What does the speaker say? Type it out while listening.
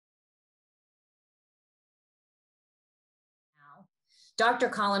Dr.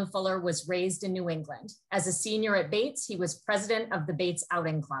 Colin Fuller was raised in New England. As a senior at Bates, he was president of the Bates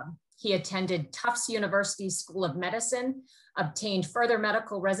Outing Club. He attended Tufts University School of Medicine, obtained further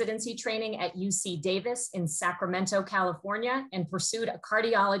medical residency training at UC Davis in Sacramento, California, and pursued a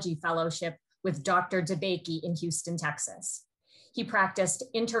cardiology fellowship with Dr. DeBakey in Houston, Texas. He practiced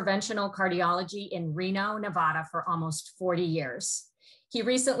interventional cardiology in Reno, Nevada for almost 40 years. He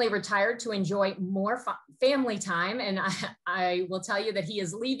recently retired to enjoy more family time, and I will tell you that he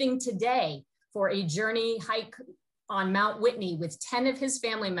is leaving today for a journey hike on Mount Whitney with 10 of his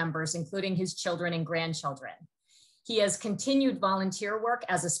family members, including his children and grandchildren. He has continued volunteer work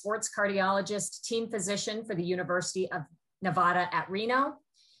as a sports cardiologist, team physician for the University of Nevada at Reno.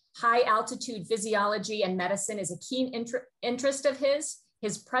 High altitude physiology and medicine is a keen interest of his.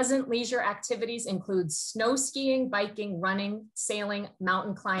 His present leisure activities include snow skiing, biking, running, sailing,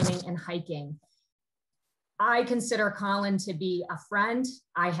 mountain climbing, and hiking. I consider Colin to be a friend.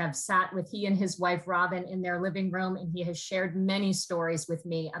 I have sat with he and his wife, Robin, in their living room, and he has shared many stories with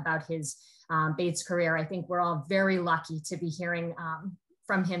me about his Bates career. I think we're all very lucky to be hearing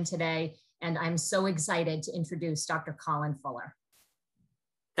from him today, and I'm so excited to introduce Dr. Colin Fuller.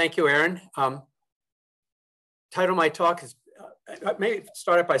 Thank you, Erin. Title of my talk is, I may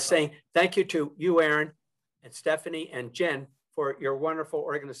start out by saying thank you to you, Erin, and Stephanie and Jen for your wonderful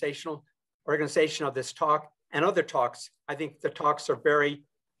organization of this talk and other talks. I think the talks are very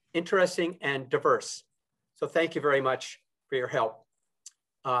interesting and diverse. So thank you very much for your help.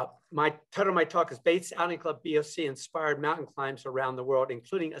 My title of my talk is Bates Outing Club BOC Inspired Mountain Climbs Around the World,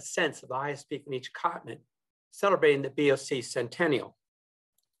 including ascents of the highest peak in each continent, celebrating the BOC Centennial.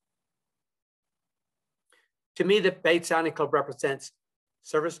 To me, the Bates Outing Club represents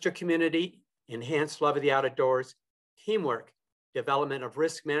service to community, enhanced love of the outdoors, teamwork, development of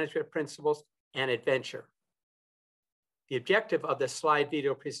risk management principles, and adventure. The objective of this slide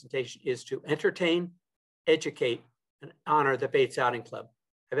video presentation is to entertain, educate, and honor the Bates Outing Club.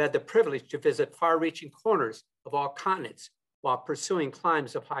 I've had the privilege to visit far-reaching corners of all continents while pursuing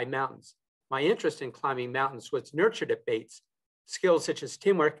climbs of high mountains. My interest in climbing mountains was nurtured at Bates. Skills such as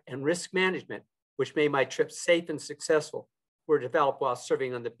teamwork and risk management, which made my trip safe and successful, were developed while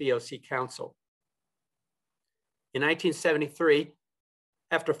serving on the BOC Council. In 1973,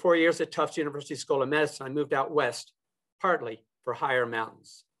 after 4 years at Tufts University School of Medicine, I moved out west, partly for higher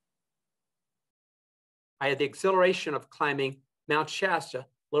mountains. I had the exhilaration of climbing Mount Shasta, a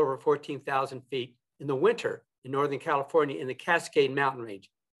little over 14,000 feet, in the winter in Northern California in the Cascade Mountain Range.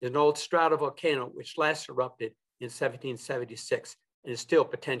 There's an old stratovolcano which last erupted in 1776 and is still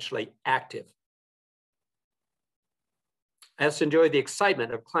potentially active. I also enjoyed the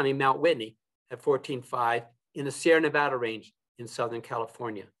excitement of climbing Mount Whitney at 14,500 in the Sierra Nevada range in Southern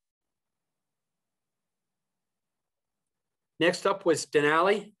California. Next up was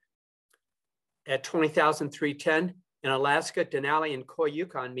Denali at 20,310. In Alaska, Denali in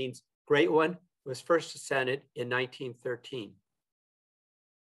Koyukon means Great One. It was first ascended in 1913.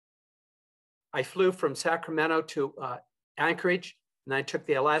 I flew from Sacramento to Anchorage, and I took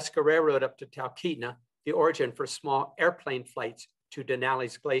the Alaska Railroad up to Talkeetna, the origin for small airplane flights to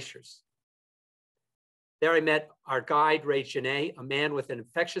Denali's glaciers. There I met our guide, Ray Genet, a man with an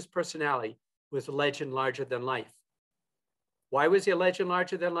infectious personality who was a legend larger than life. Why was he a legend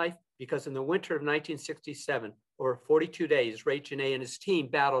larger than life? Because in the winter of 1967, over 42 days, Ray Genet and his team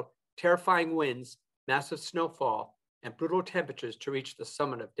battled terrifying winds, massive snowfall, and brutal temperatures to reach the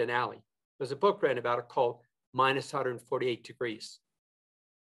summit of Denali. There's a book written about it called Minus 148 Degrees.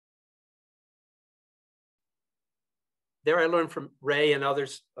 There I learned from Ray and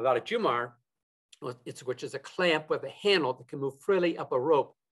others about a Jumar, which is a clamp with a handle that can move freely up a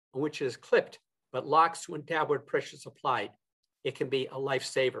rope on which it is clipped, but locks when downward pressure is applied. It can be a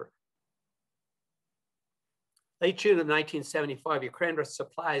lifesaver. Late June of 1975, we crammed our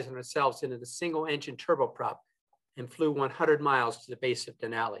supplies and ourselves into the single engine turboprop and flew 100 miles to the base of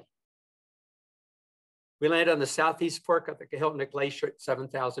Denali. We landed on the southeast fork of the Kahiltna Glacier at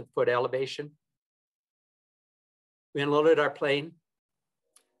 7,000 foot elevation. We unloaded our plane.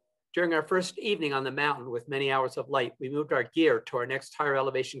 During our first evening on the mountain with many hours of light, we moved our gear to our next higher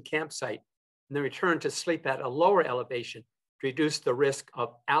elevation campsite and then returned to sleep at a lower elevation to reduce the risk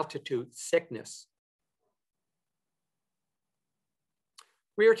of altitude sickness.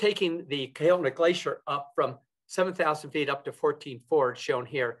 We were taking the Kahiltna Glacier up from 7,000 feet up to 14,400, shown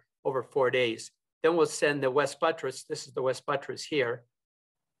here, over 4 days. Then we'll send the West Buttress, this is the West Buttress here,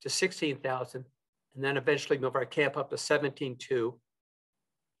 to 16,000, and then eventually move our camp up to 17,200,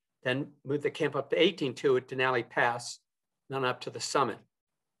 then move the camp up to 18,200 at Denali Pass, then up to the summit.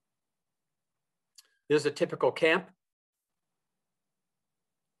 This is a typical camp.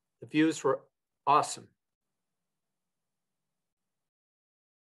 The views were awesome.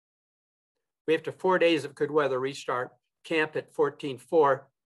 We, after 4 days of good weather, reached our camp at 14.4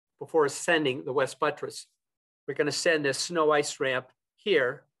 before ascending the West Buttress. We're going to ascend this snow ice ramp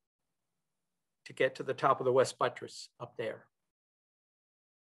here to get to the top of the West Buttress up there.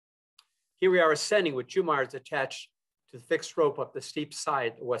 Here we are ascending with Jumars attached to the fixed rope up the steep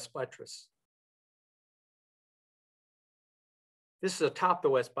side of the West Buttress. This is atop the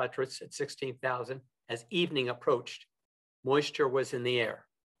West Buttress at 16,000. As evening approached, moisture was in the air.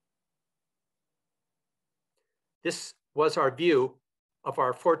 This was our view of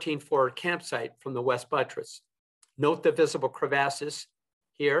our 14.4 campsite from the West Buttress. Note the visible crevasses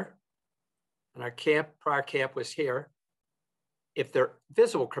here, and our prior camp was here. If they're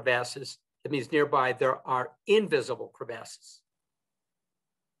visible crevasses, that means nearby there are invisible crevasses.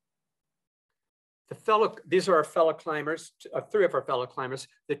 These are our fellow climbers, 3 of our fellow climbers.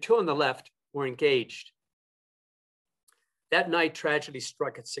 The 2 on the left were engaged. That night tragedy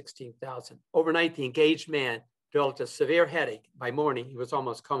struck at 16,000. Overnight, the engaged man developed a severe headache. By morning, he was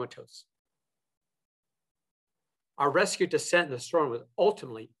almost comatose. Our rescue descent in the storm was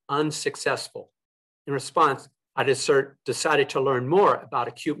ultimately unsuccessful. In response, I decided to learn more about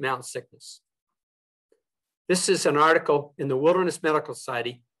acute mountain sickness. This is an article in the Wilderness Medical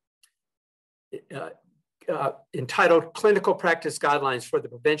Society entitled Clinical Practice Guidelines for the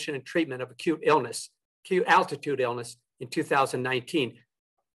Prevention and Treatment of Acute Altitude Illness in 2019.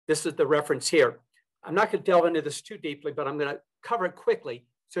 This is the reference here. I'm not going to delve into this too deeply, but I'm going to cover it quickly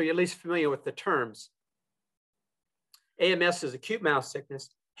so you're at least familiar with the terms. AMS is acute mountain sickness.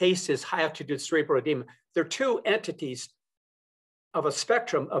 HACE is high altitude cerebral edema. They're 2 entities of a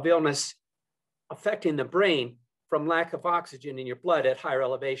spectrum of illness affecting the brain from lack of oxygen in your blood at higher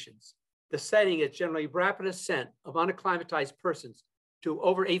elevations. The setting is generally rapid ascent of unacclimatized persons to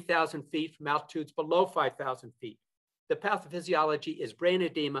over 8,000 feet from altitudes below 5,000 feet. The pathophysiology is brain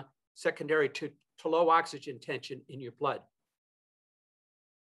edema secondary to low oxygen tension in your blood.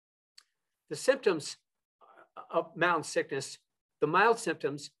 The symptoms of mountain sickness, the mild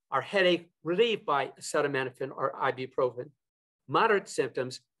symptoms are headache relieved by acetaminophen or ibuprofen. Moderate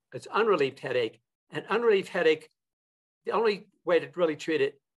symptoms is unrelieved headache, and unrelieved headache, the only way to really treat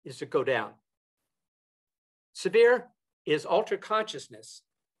it is to go down. Severe is altered consciousness.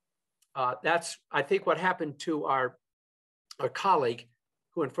 That's, I think, what happened to our colleague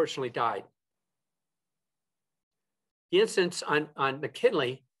who unfortunately died. The incidence on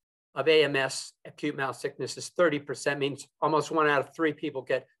McKinley of AMS, acute mountain sickness, is 30%, means almost 1 out of 3 people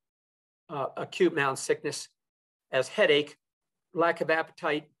get acute mountain sickness as headache, lack of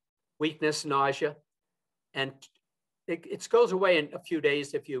appetite, weakness, nausea, and it goes away in a few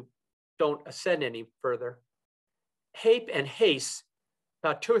days if you don't ascend any further. HAPE and HACE,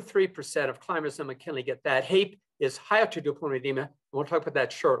 about 2 or 3% of climbers in McKinley get that. HAPE is high altitude pulmonary edema, and we'll talk about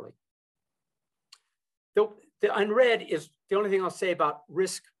that shortly. The unread is the only thing I'll say about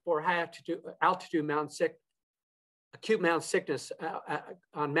risk for high altitude mountain acute mountain sickness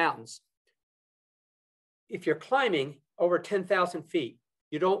on mountains. If you're climbing over 10,000 feet,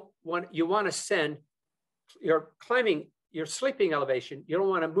 you want to send your sleeping elevation, you don't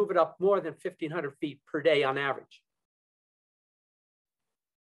want to move it up more than 1,500 feet per day on average.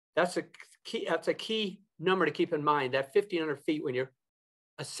 That's a key number to keep in mind, that 1,500 feet when you're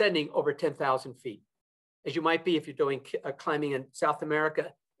ascending over 10,000 feet, as you might be if you're doing climbing in South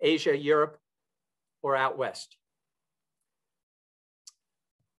America, Asia, Europe, or out west.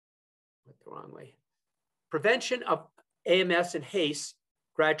 Went the wrong way. Prevention of AMS and HACE,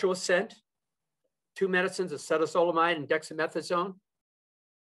 gradual ascent, 2 medicines, acetazolamide and dexamethasone.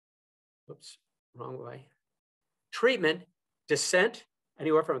 Whoops, wrong way. Treatment, descent,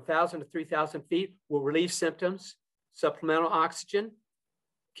 anywhere from 1,000 to 3,000 feet, will relieve symptoms. Supplemental oxygen,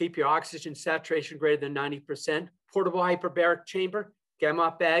 keep your oxygen saturation greater than 90%. Portable hyperbaric chamber,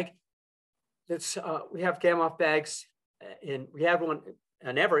 Gamoff bag. We have Gamoff bags, and we have one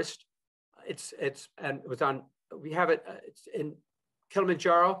on Everest. We have it it's in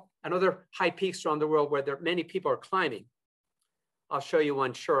Kilimanjaro and other high peaks around the world where many people are climbing. I'll show you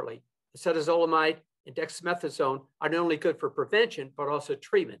one shortly. Acetazolamide and dexamethasone are not only good for prevention, but also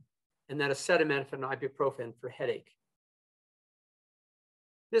treatment, and then acetaminophen and ibuprofen for headache.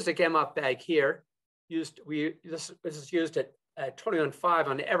 This is a Gamoff bag here. This is used at 21.5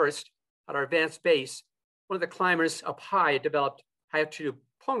 on Everest at our advanced base. One of the climbers up high developed high altitude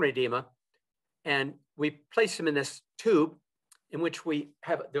pulmonary edema, and we place him in this tube in which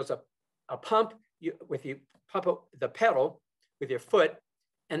there's a pump, you pump up the pedal with your foot,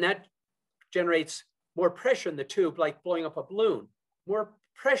 and that generates more pressure in the tube, like blowing up a balloon. More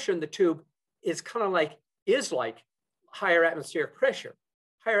pressure in the tube is like higher atmospheric pressure.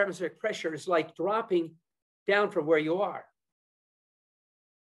 Higher atmospheric pressure is like dropping down from where you are.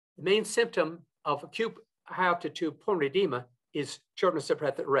 The main symptom of acute high altitude pulmonary edema is shortness of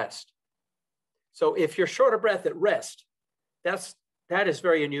breath at rest. So if you're short of breath at rest, that is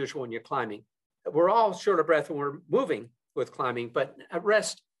very unusual when you're climbing. We're all short of breath when we're moving with climbing, but at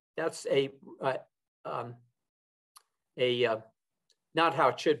rest, that's not how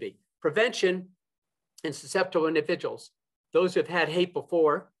it should be. Prevention in susceptible individuals, those who have had HAPE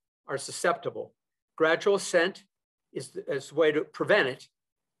before are susceptible. Gradual ascent is a way to prevent it.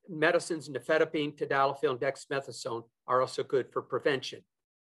 Medicines, nifedipine, tadalafil, and dexamethasone are also good for prevention.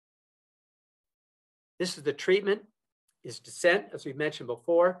 This is the treatment, is descent, as we mentioned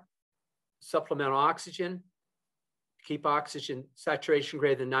before, supplemental oxygen, keep oxygen saturation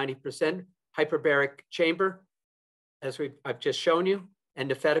greater than 90%, hyperbaric chamber, as I've just shown you, and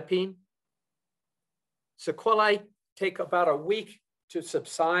nifedipine. Sequelae take about a week to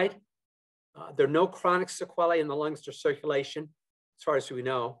subside. There are no chronic sequelae in the lungs or circulation, as far as we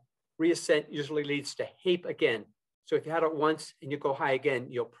know. Reascent usually leads to HAPE again. So if you had it once and you go high again,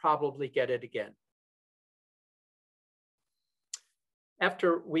 you'll probably get it again.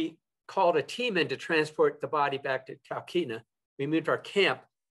 After we called a team in to transport the body back to Talkeetna, we moved our camp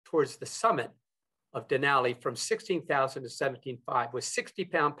towards the summit of Denali from 16,000 to 17,500 with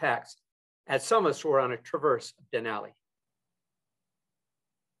 60-pound packs. As some of us were on a traverse of Denali.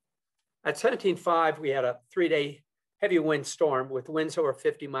 At 17,500, we had a 3-day heavy wind storm with winds over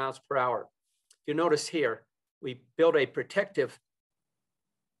 50 miles per hour. If you notice here, we built a protective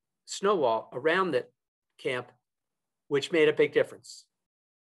snow wall around the camp, which made a big difference.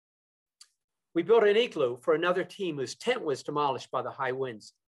 We built an igloo for another team whose tent was demolished by the high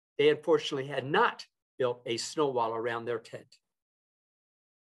winds. They unfortunately had not built a snow wall around their tent.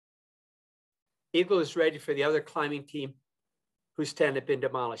 Igloo is ready for the other climbing team whose tent had been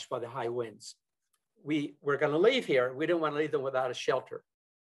demolished by the high winds. We were going to leave here. We didn't want to leave them without a shelter.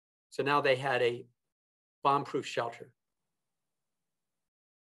 So now they had a bomb-proof shelter.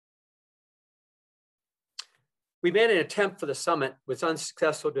 We made an attempt for the summit, was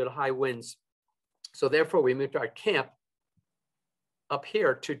unsuccessful due to high winds. So therefore we moved our camp up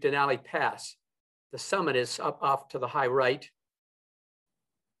here to Denali Pass. The summit is up off to the high right.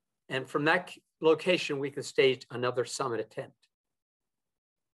 And from that location, we can stage another summit attempt.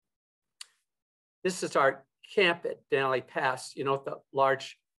 This is our camp at Denali Pass, you know, the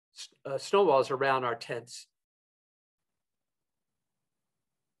large snow walls around our tents.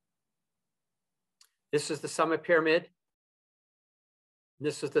 This is the summit pyramid.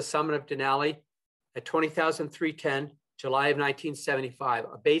 This is the summit of Denali at 20,310, July of 1975,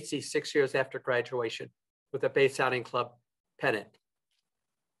 a Batesy 6 years after graduation with a Bates Outing Club pennant.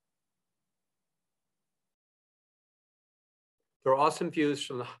 There are awesome views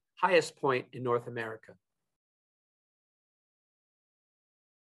from the highest point in North America.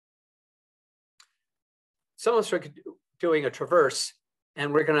 Some of us are doing a traverse,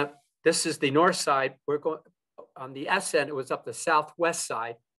 and we're gonna, this is the north side. We're going, on the ascent, it was up the southwest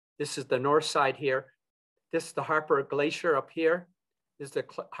side. This is the north side here. This is the Harper Glacier up here. This is the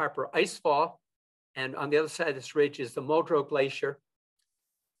Harper Icefall. And on the other side of this ridge is the Muldrow Glacier,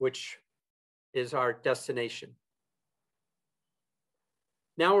 which is our destination.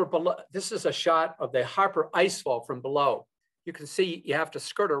 Now we're below, this is a shot of the Harper Icefall from below. You can see you have to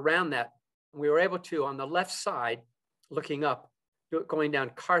skirt around that. We were able to, on the left side, looking up, going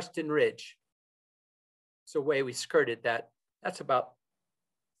down Karsten Ridge. It's the way we skirted that. That's about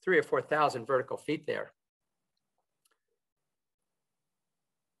 3,000 or 4,000 vertical feet there.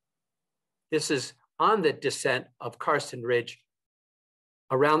 This is on the descent of Karsten Ridge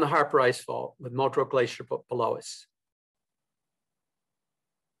around the Harper Icefall with Muldrow Glacier below us.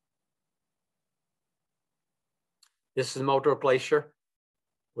 This is Muldrow Glacier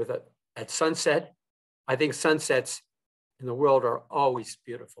with at sunset. I think sunsets in the world are always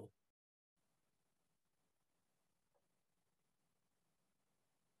beautiful.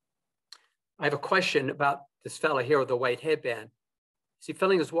 I have a question about this fellow here with the white headband. Is he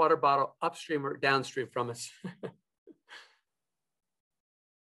filling his water bottle upstream or downstream from us?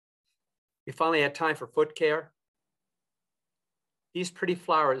 We finally had time for foot care. These pretty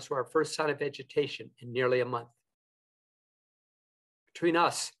flowers were our first sign of vegetation in nearly a month. Between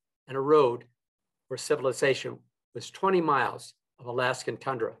us and a road where civilization was 20 miles of Alaskan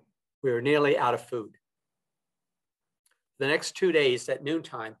tundra, we were nearly out of food. The next 2 days at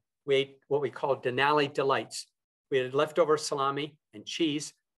noontime, we ate what we called Denali Delights. We had leftover salami and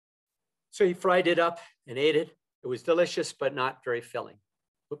cheese. So he fried it up and ate it. It was delicious, but not very filling.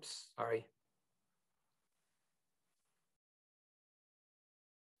 oops, sorry.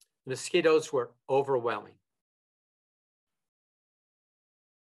 The mosquitoes were overwhelming.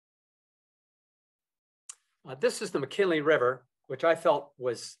 This is the McKinley River, which I felt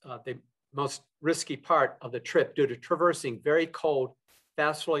was the most risky part of the trip due to traversing very cold,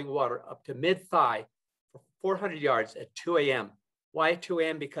 fast-flowing water up to mid-thigh for 400 yards at 2 a.m. Why 2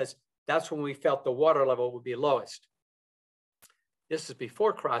 a.m.? Because that's when we felt the water level would be lowest. This is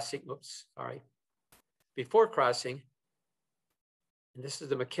before crossing, oops, sorry. Before crossing, and this is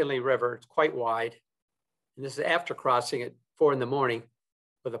the McKinley River. It's quite wide. And this is after crossing at 4 in the morning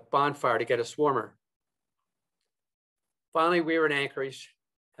with a bonfire to get us warmer. Finally, we were in Anchorage,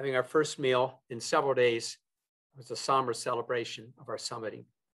 having our first meal in several days. It was a somber celebration of our summiting.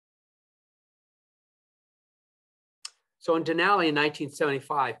 So in Denali in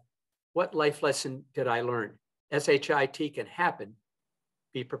 1975, what life lesson did I learn? SHIT can happen.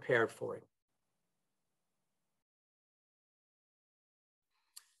 Be prepared for it.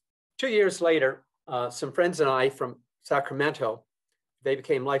 2 years later, some friends and I from Sacramento, they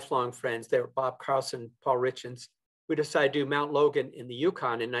became lifelong friends. They were Bob Carlson, Paul Richens. We decided to do Mount Logan in the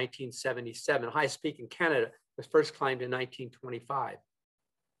Yukon in 1977. Highest peak in Canada was first climbed in 1925.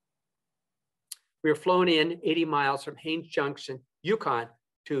 We were flown in 80 miles from Haines Junction, Yukon,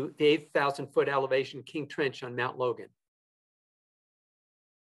 to the 8,000-foot elevation King Trench on Mount Logan.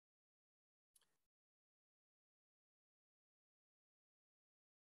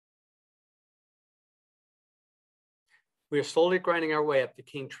 We are slowly grinding our way up the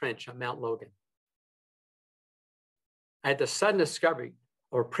King Trench on Mount Logan. I had the sudden discovery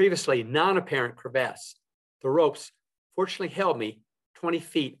of a previously non-apparent crevasse. The ropes fortunately held me 20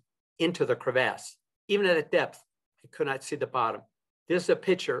 feet into the crevasse. Even at a depth, I could not see the bottom. This is a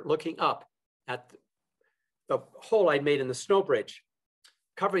picture looking up at the hole I'd made in the snow bridge,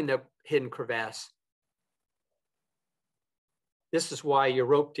 covering the hidden crevasse. This is why you're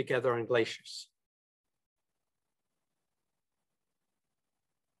roped together on glaciers.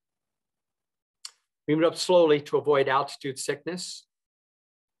 We moved up slowly to avoid altitude sickness.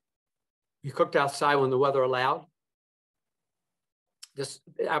 We cooked outside when the weather allowed. Just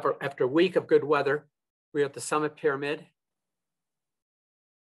after a week of good weather, we were at the summit pyramid,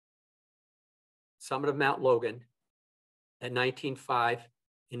 summit of Mount Logan at 1905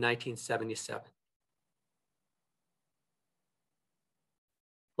 in 1977.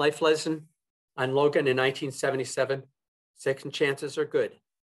 Life lesson on Logan in 1977, second chances are good.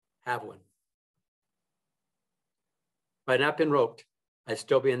 Have one. If I had not been roped, I'd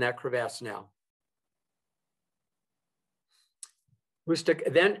still be in that crevasse now.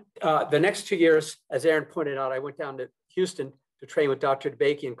 Then the next 2 years, as Aaron pointed out, I went down to Houston to train with Dr.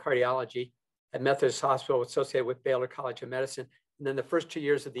 DeBakey in cardiology at Methodist Hospital associated with Baylor College of Medicine. And then the first 2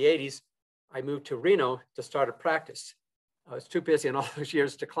 years of the 80s, I moved to Reno to start a practice. I was too busy in all those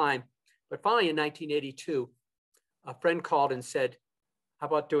years to climb. But finally in 1982, a friend called and said, how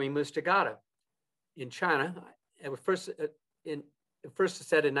about doing Mustagata in China? And first said in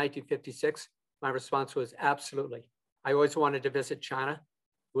 1956, my response was absolutely. I always wanted to visit China.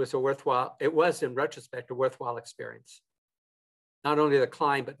 It was in retrospect, a worthwhile experience. Not only the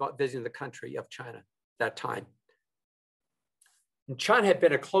climb, but visiting the country of China at that time. And China had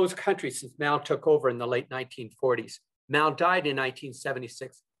been a closed country since Mao took over in the late 1940s. Mao died in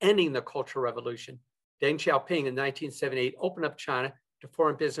 1976, ending the Cultural Revolution. Deng Xiaoping in 1978 opened up China to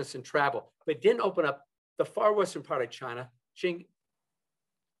foreign business and travel, but didn't open up the far western part of China,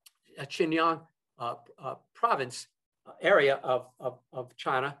 Xinjiang province area of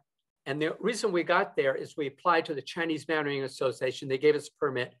China. And the reason we got there is we applied to the Chinese Mountaineering Association. They gave us a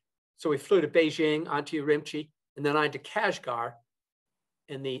permit. So we flew to Beijing, onto Urumqi, and then on to Kashgar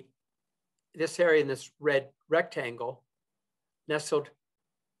in this area in this red rectangle, nestled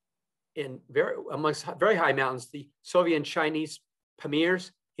in amongst very high mountains, the Soviet and Chinese Pamirs,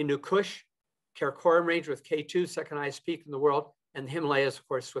 Hindu Kush, Karakoram Range with K2, second highest peak in the world, and the Himalayas, of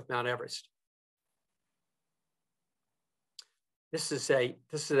course, with Mount Everest. This is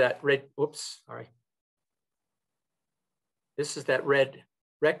that red, whoops, sorry. This is that red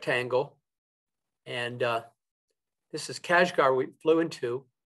rectangle. And this is Kashgar we flew into.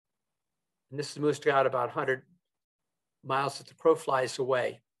 And this is Mustagata about 100 miles as the crow flies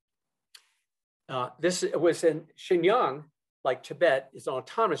away. This was in Xinjiang, like Tibet, is an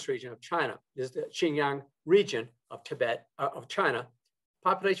autonomous region of China. This is the Xinjiang region of Tibet, of China.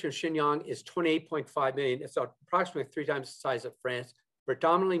 Population of Xinjiang is 28.5 million. It's approximately 3 times the size of France.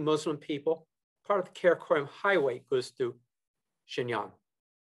 Predominantly Muslim people. Part of the Karakoram Highway goes through Xinjiang.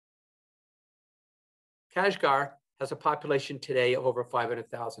 Kashgar has a population today of over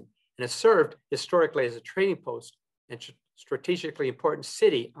 500,000 and has served historically as a trading post and strategically important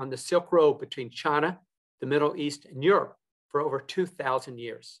city on the Silk Road between China, the Middle East, and Europe for over 2,000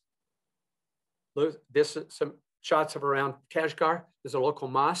 years. This is some shots of around Kashgar. There's a local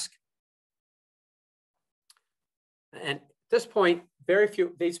mosque. And at this point,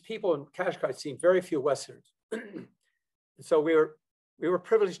 these people in Kashgar had seen very few Westerners. So we were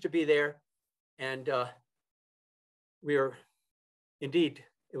privileged to be there, and indeed,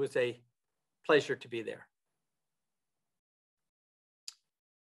 it was a pleasure to be there.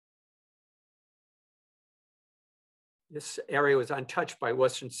 This area was untouched by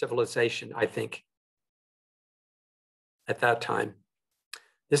Western civilization, I think, at that time.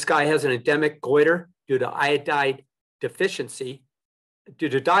 This guy has an endemic goiter due to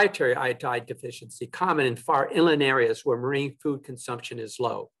dietary iodide deficiency, common in far inland areas where marine food consumption is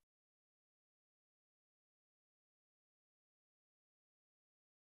low.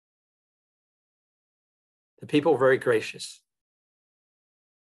 The people were very gracious.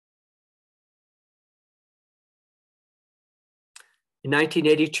 In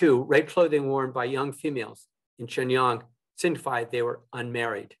 1982, red clothing worn by young females in Shenyang signified they were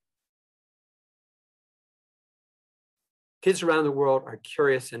unmarried. Kids around the world are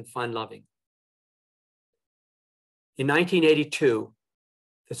curious and fun-loving. In 1982,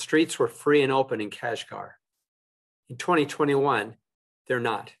 the streets were free and open in Kashgar. In 2021, they're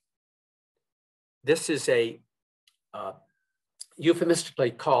not. This is a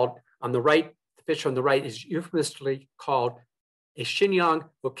euphemistically called, on the right, the picture on the right is euphemistically called a Xinjiang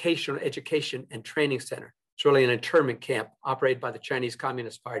Vocational Education and Training Center. It's really an internment camp operated by the Chinese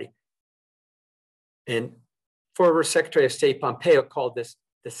Communist Party. And former Secretary of State Pompeo called this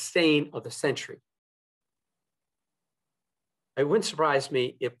the stain of the century. It wouldn't surprise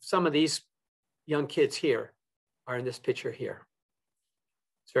me if some of these young kids here are in this picture here.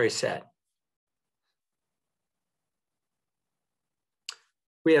 It's very sad.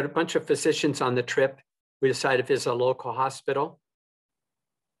 We had a bunch of physicians on the trip. We decided to visit a local hospital.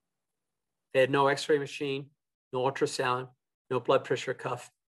 They had no x-ray machine, no ultrasound, no blood pressure cuff,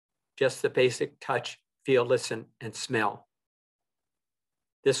 just the basic touch, feel, listen, and smell.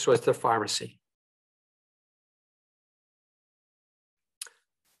 This was the pharmacy.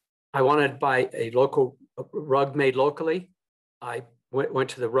 I wanted to buy a local rug made locally. I went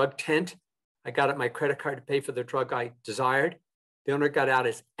to the rug tent. I got out my credit card to pay for the drug I desired. The owner got out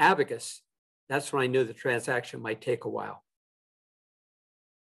his abacus. That's when I knew the transaction might take a while.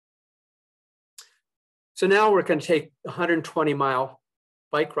 So now we're going to take a 120-mile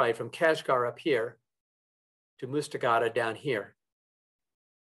bike ride from Kashgar up here to Mustagada down here.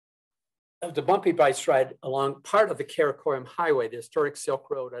 The bumpy bike ride along part of the Karakoram Highway, the historic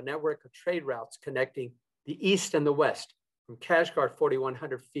Silk Road, a network of trade routes connecting the east and the west from Kashgar at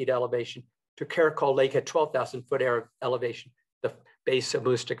 4,100 feet elevation to Karakol Lake at 12,000 foot elevation, the base of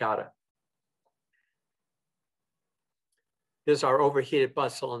Mustagada. This is our overheated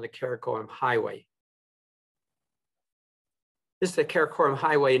bus along the Karakoram Highway. This is the Karakoram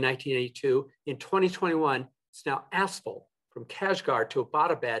Highway in 1982. In 2021, it's now asphalt from Kashgar to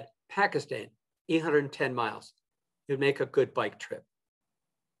Abbottabad, Pakistan, 810 miles. It would make a good bike trip.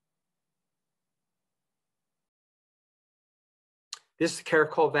 This is the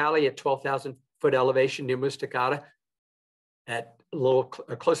Karakol Valley at 12,000 foot elevation near Mustagada at a little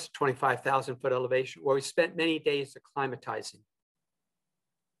close to 25,000 foot elevation, where we spent many days acclimatizing.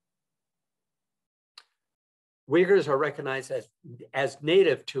 Uyghurs are recognized as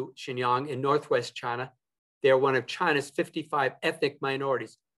native to Xinjiang in northwest China. They are one of China's 55 ethnic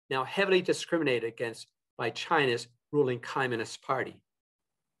minorities, now heavily discriminated against by China's ruling Communist Party.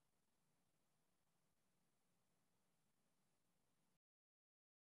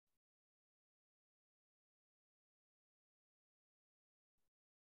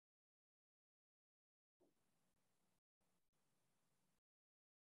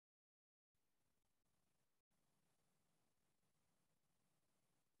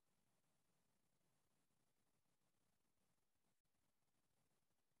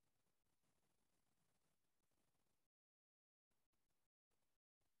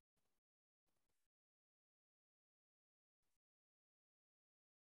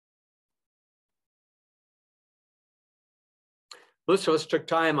 Most of us took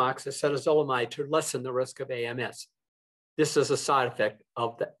Diamox, acetazolamide, to lessen the risk of AMS. This is a side effect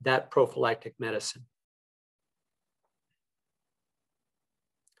of that prophylactic medicine.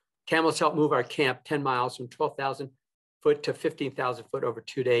 Camels helped move our camp 10 miles from 12,000 foot to 15,000 foot over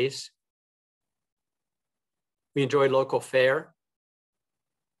 2 days. We enjoyed local fare.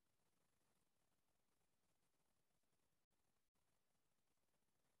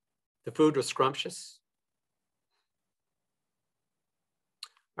 The food was scrumptious.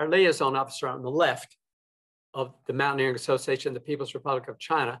 Our liaison officer on the left of the Mountaineering Association, the People's Republic of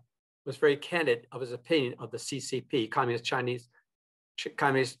China, was very candid of his opinion of the CCP, Communist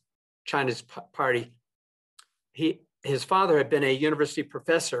China's Party. His father had been a university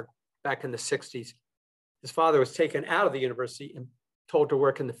professor back in the 60s. His father was taken out of the university and told to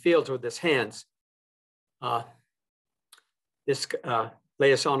work in the fields with his hands. This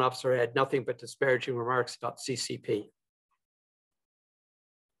liaison officer had nothing but disparaging remarks about CCP.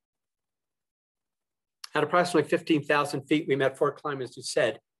 At approximately 15,000 feet, we met 4 climbers who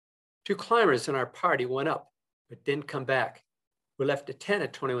said, 2 climbers in our party went up, but didn't come back. We left a tent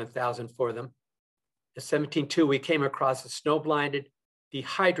at 21,000 for them. At 17.2, we came across a snow-blinded,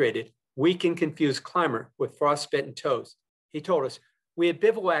 dehydrated, weak and confused climber with frostbitten toes. He told us, we had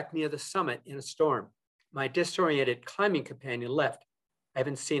bivouacked near the summit in a storm. My disoriented climbing companion left. I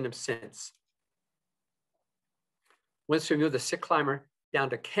haven't seen him since. Once we moved the sick climber down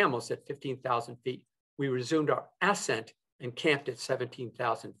to camels at 15,000 feet, we resumed our ascent and camped at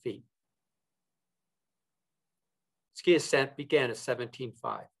 17,000 feet. Ski ascent began at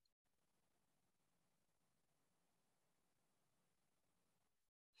 17.5.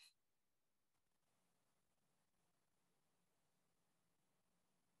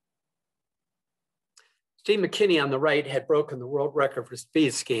 Steve McKinney on the right had broken the world record for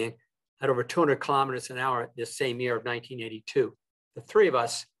speed skiing at over 200 kilometers an hour this same year of 1982. The 3 of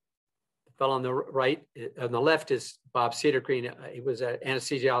us, the fellow on the right, on the left is Bob Cedargreen. He was an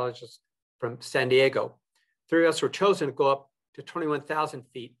anesthesiologist from San Diego. 3 of us were chosen to go up to 21,000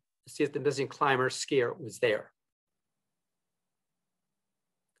 feet to see if the missing climber skier was there.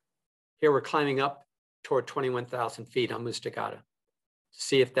 Here we're climbing up toward 21,000 feet on Mustagata to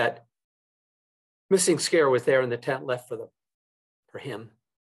see if that missing skier was there in the tent left for him.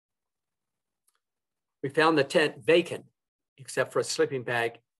 We found the tent vacant, except for a sleeping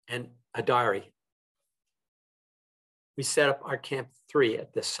bag and a diary. We set up our camp 3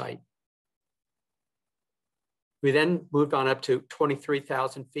 at this site. We then moved on up to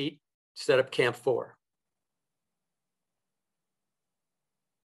 23,000 feet to set up camp 4.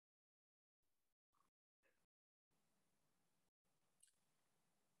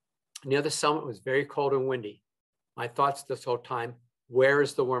 Near the summit was very cold and windy. My thoughts this whole time, where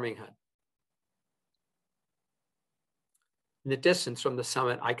is the warming hut? In the distance from the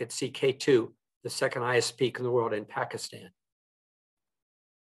summit, I could see K2, the second highest peak in the world in Pakistan.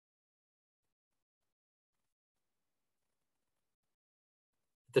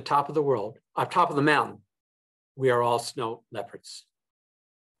 At the top of the world, on top of the mountain, we are all snow leopards.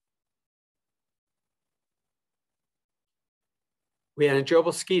 We had an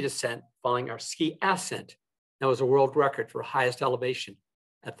enjoyable ski descent following our ski ascent. That was a world record for highest elevation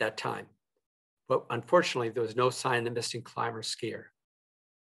at that time. But unfortunately, there was no sign of the missing climber skier.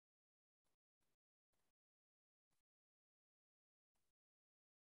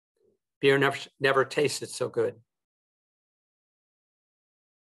 Beer never tasted so good.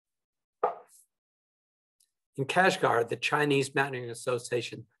 In Kashgar, the Chinese Mountaineering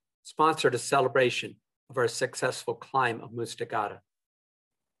Association sponsored a celebration of our successful climb of Mustagata.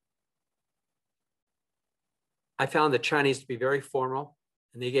 I found the Chinese to be very formal,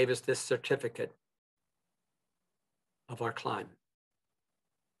 and they gave us this certificate of our climb.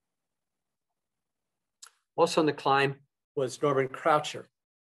 Also on the climb was Norman Croucher.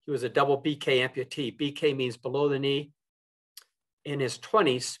 He was a double BK amputee. BK means below the knee. In his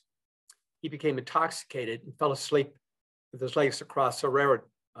 20s, he became intoxicated and fell asleep with his legs across a railroad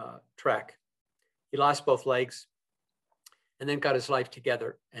track. He lost both legs and then got his life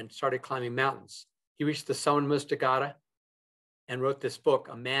together and started climbing mountains. He reached the summit of Mustagata and wrote this book,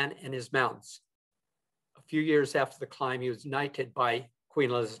 A Man and His Mountains. A few years after the climb, he was knighted by Queen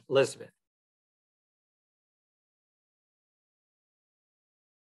Elizabeth.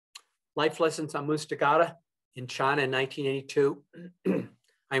 Life lessons on Mustagata in China in 1982.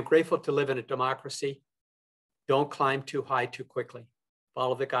 I am grateful to live in a democracy. Don't climb too high too quickly.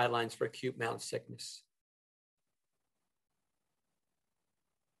 Follow the guidelines for acute mountain sickness.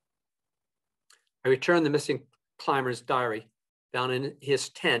 I returned the missing climber's diary found in his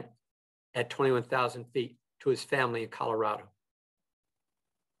tent at 21,000 feet to his family in Colorado.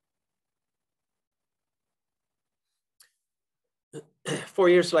 Four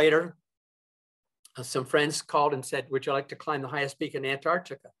years later, some friends called and said, would you like to climb the highest peak in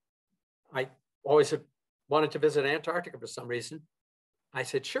Antarctica? I always had wanted to visit Antarctica for some reason. I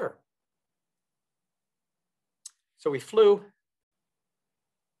said, sure. So we flew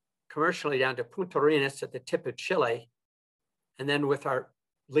commercially down to Punta Arenas at the tip of Chile. And then with our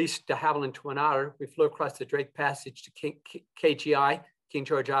leased de Havilland Twin Otter, we flew across the Drake Passage to KGI, King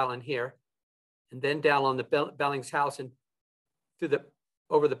George Island here, and then down on the Bellingshausen,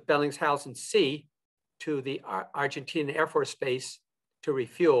 over the Bellingshausen Sea to the Argentine Air Force Base to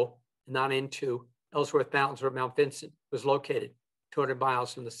refuel, and on into Ellsworth Mountains, where Mount Vincent was located, 200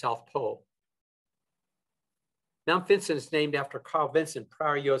 miles from the South Pole. Mount Vincent is named after Carl Vinson,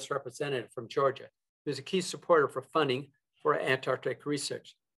 prior U.S. representative from Georgia, who was a key supporter for funding for Antarctic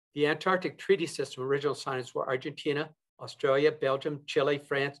research. The Antarctic Treaty System original signers were Argentina, Australia, Belgium, Chile,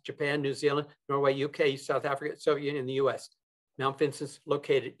 France, Japan, New Zealand, Norway, UK, South Africa, Soviet Union, and the US. Mount Vincent's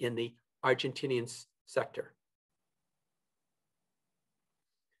located in the Argentinian sector.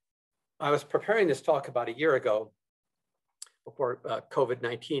 I was preparing this talk about a year ago before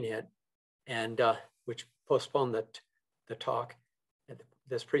COVID-19 hit, and which postponed the talk,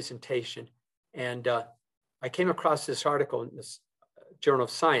 this presentation. And I came across this article in this Journal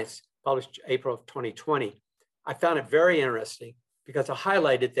of Science, published April of 2020. I found it very interesting because it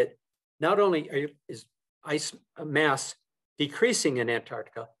highlighted that not only is ice mass decreasing in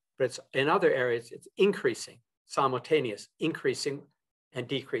Antarctica, but it's in other areas, it's increasing, simultaneous, increasing and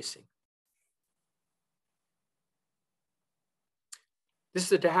decreasing. This is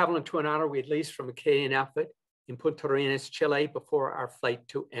the de Havilland Twin Otter we had leased from a Canadian outfit in Punta Arenas, Chile, before our flight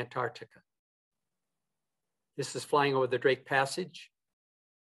to Antarctica. This is flying over the Drake Passage.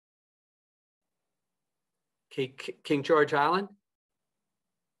 King George Island,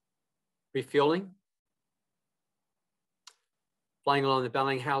 refueling. Flying along the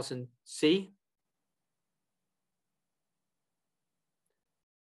Bellingshausen Sea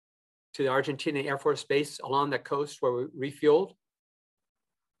to the Argentina Air Force Base along the coast where we refueled.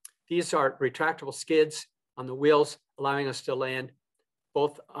 These are retractable skids on the wheels, allowing us to land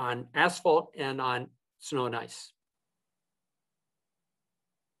both on asphalt and on snow and ice.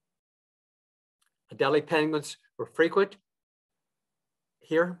 Adelie penguins were frequent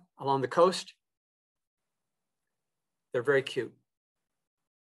here along the coast. They're very cute.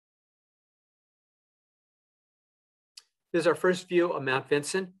 This is our first view of Mount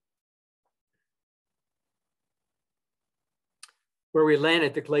Vincent. Where we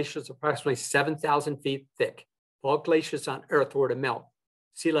landed, the glacier is approximately 7,000 feet thick. If all glaciers on Earth were to melt,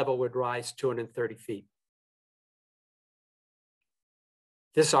 sea level would rise 230 feet.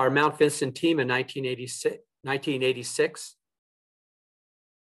 This is our Mount Vincent team in 1986.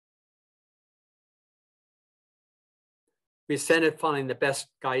 We ascended following the best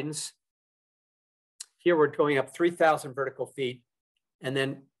guidance. Here we're going up 3,000 vertical feet and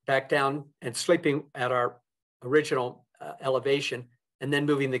then back down and sleeping at our original elevation and then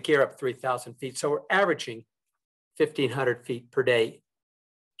moving the gear up 3,000 feet. So we're averaging 1,500 feet per day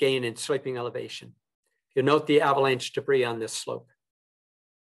gain in sleeping elevation. You'll note the avalanche debris on this slope.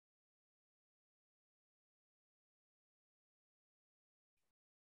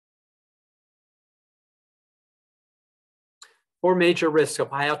 Four major risks of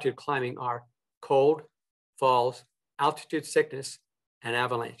high altitude climbing are cold, falls, altitude sickness, and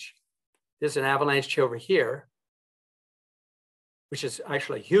avalanche. There's an avalanche over here, which is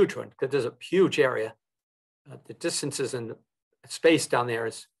actually a huge one because there's a huge area. The distances and the space down there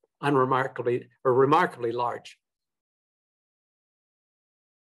is remarkably large.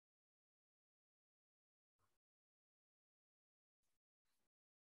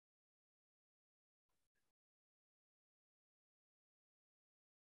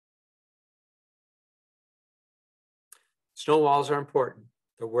 Snow walls are important.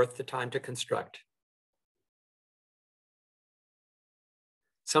 They're worth the time to construct.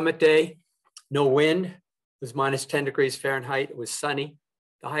 Summit day, no wind, it was minus 10 degrees Fahrenheit. It was sunny.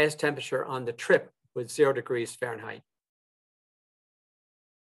 The highest temperature on the trip was 0 degrees Fahrenheit.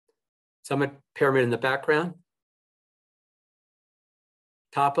 Summit pyramid in the background.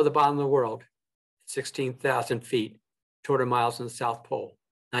 Top of the bottom of the world, 16,000 feet, 200 miles from the South Pole,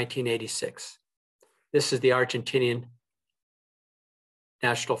 1986. This is the Argentinian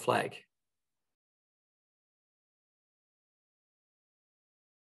national flag.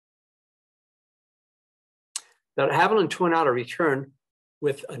 The de Havilland Twin Otter returned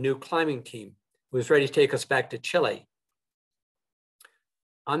with a new climbing team who was ready to take us back to Chile.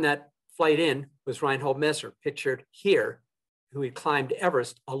 On that flight in was Reinhold Messner, pictured here, who had climbed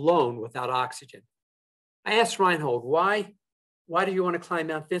Everest alone without oxygen. I asked Reinhold, why do you want to climb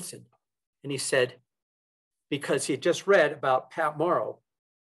Mount Vincent? And he said, because he had just read about Pat Morrow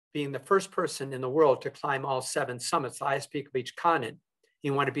being the first person in the world to climb all 7 summits, the highest peak of each continent. He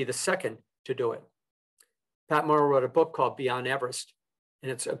wanted to be the second to do it. Pat Morrow wrote a book called Beyond Everest,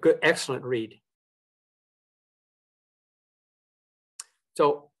 and it's a good, excellent read.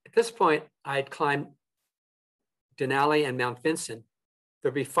 So at this point, I'd climbed Denali and Mount Vincent.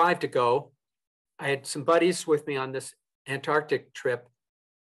 There'd be 5 to go. I had some buddies with me on this Antarctic trip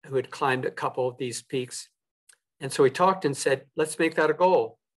who had climbed a couple of these peaks. And so we talked and said, let's make that a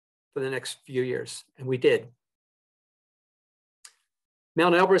goal for the next few years. And we did.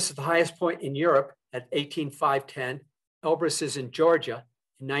 Mount Elbrus is the highest point in Europe at 18,510. Elbrus is in Georgia.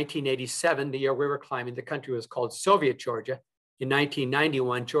 In 1987, the year we were climbing, the country was called Soviet Georgia. In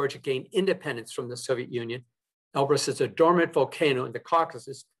 1991, Georgia gained independence from the Soviet Union. Elbrus is a dormant volcano in the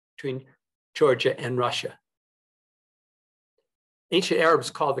Caucasus between Georgia and Russia. Ancient Arabs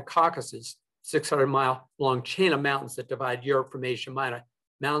called the Caucasus 600-mile-long chain of mountains that divide Europe from Asia Minor,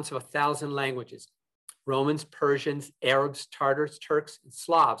 mountains of 1,000 languages. Romans, Persians, Arabs, Tartars, Turks, and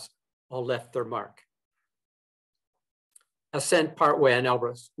Slavs all left their mark. Ascent partway on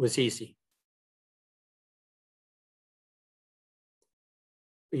Elbrus was easy.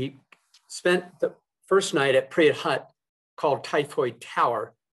 We spent the first night at Priet Hut, called Typhoid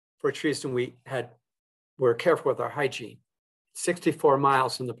Tower, for which reason we were careful with our hygiene. 64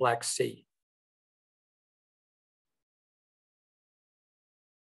 miles in the Black Sea.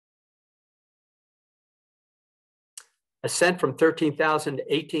 Ascent from 13,000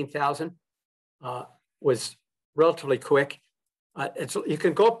 to 18,000 was relatively quick. You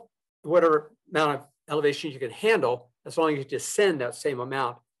can go up whatever amount of elevation you can handle, as long as you descend that same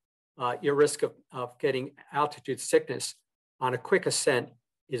amount. Your risk of getting altitude sickness on a quick ascent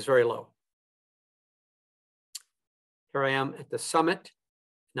is very low. Here I am at the summit,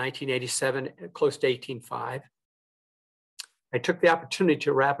 1987, close to 18,500. I took the opportunity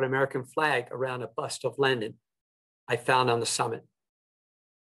to wrap an American flag around a bust of Lenin I found on the summit.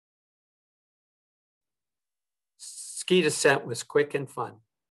 Ski descent was quick and fun.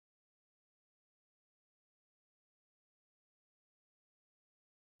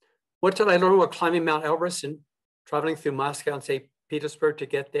 What did I learn while climbing Mount Elbrus and traveling through Moscow and St. Petersburg to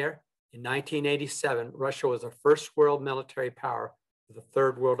get there? In 1987, Russia was the first world military power with a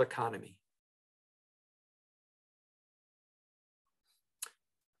third world economy.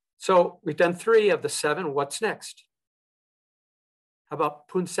 So we've done 3 of the 7. What's next? How about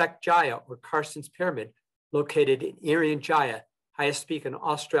Puncak Jaya, or Carsten's Pyramid, located in Irian Jaya, highest peak in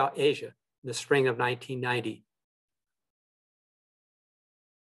Australasia, in the spring of 1990.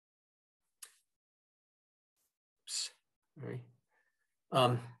 Sorry.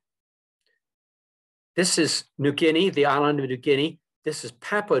 This is New Guinea, the island of New Guinea. This is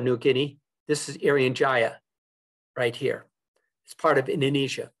Papua New Guinea. This is Irian Jaya, right here. It's part of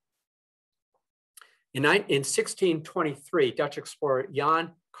Indonesia. In 1623, Dutch explorer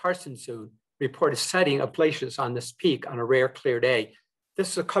Jan Carstenszoon reported sighting of glaciers on this peak on a rare clear day.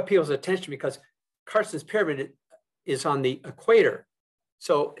 This caught people's attention because Carsten's Pyramid is on the equator.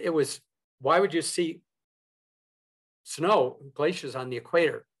 So it was, why would you see snow, glaciers on the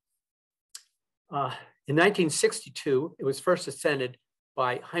equator? In 1962, it was first ascended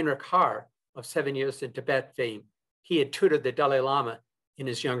by Heinrich Haar of 7 years in Tibet fame. He had tutored the Dalai Lama in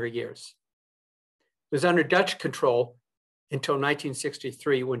his younger years. It was under Dutch control until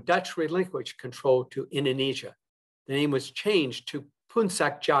 1963, when Dutch relinquished control to Indonesia. The name was changed to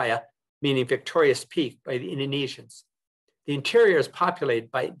Puncak Jaya, meaning victorious peak, by the Indonesians. The interior is populated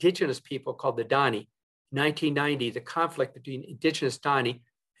by indigenous people called the Dani. In 1990, the conflict between indigenous Dani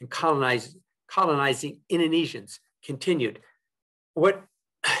and colonizing Indonesians continued. We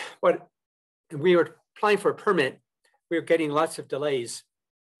were applying for a permit. We were getting lots of delays.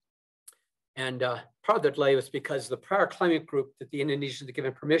 And part of the delay was because the prior climbing group that the Indonesians had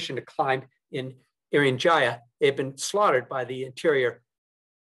given permission to climb in Irian Jaya, they had been slaughtered by the interior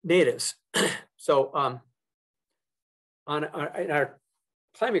natives. So in our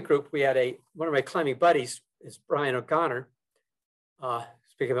climbing group, we had one of my climbing buddies is Brian O'Connor,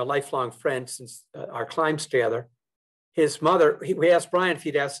 speaking of a lifelong friend since our climbs together. His mother, we asked Brian if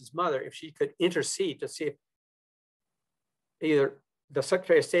he'd asked his mother if she could intercede to see if either the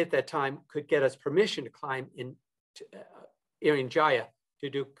Secretary of State at that time could get us permission to climb in Irian Jaya to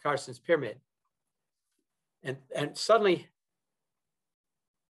do Carsten's Pyramid. And suddenly,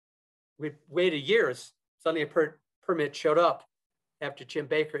 we waited years, suddenly a permit showed up after Jim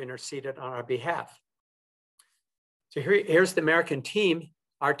Baker interceded on our behalf. So here's the American team,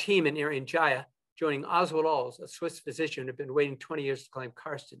 our team in Irian Jaya, joining Oswald Alls, a Swiss physician who had been waiting 20 years to climb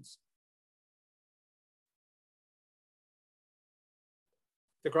Carsten's.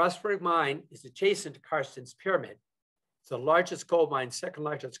 The Grasberg mine is adjacent to Carsten's Pyramid. It's the largest gold mine, second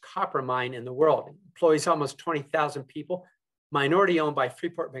largest copper mine in the world. It employs almost 20,000 people, minority owned by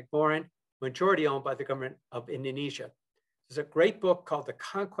Freeport-McMoRan, majority owned by the government of Indonesia. There's a great book called The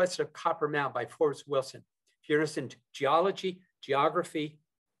Conquest of Copper Mountain by Forbes Wilson. If you're interested in geology, geography,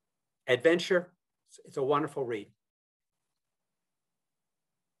 adventure, it's a wonderful read.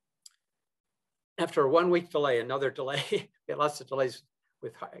 After a 1 week delay, another delay, we had lots of delays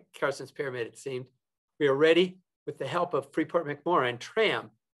with Carson's Pyramid, it seemed, we are ready with the help of Freeport McMoran and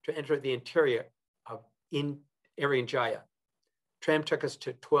tram to enter the interior of Irian Jaya. Tram took us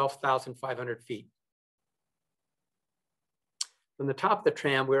to 12,500 feet. From the top of the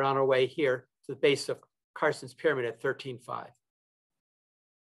tram, we're on our way here to the base of Carson's Pyramid at 13,500.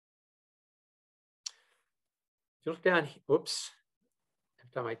 If you look down, oops,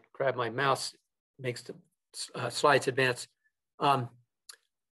 every time I grab my mouse, it makes the slides advance.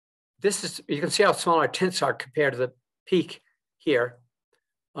 This is, you can see how small our tents are compared to the peak here.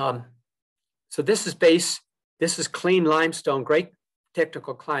 So this is base, this is clean limestone, great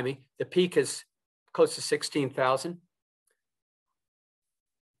technical climbing. The peak is close to 16,000.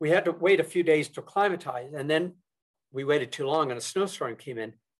 We had to wait a few days to acclimatize, and then we waited too long and a snowstorm came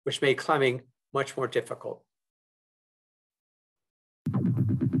in, which made climbing much more difficult.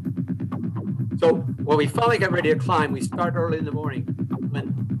 So when we finally got ready to climb, we start early in the morning,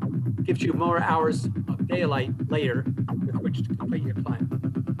 when it gives you more hours of daylight later with which to complete your climb.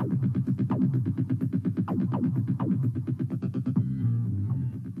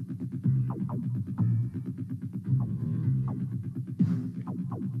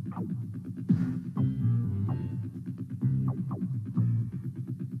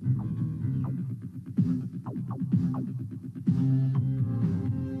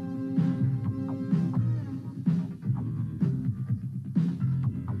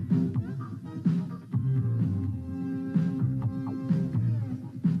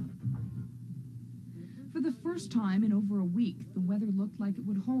 Time in over a week, the weather looked like it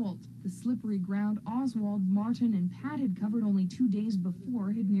would hold. The slippery ground Oswald, Martin, and Pat had covered only 2 days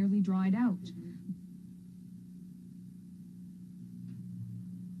before had nearly dried out.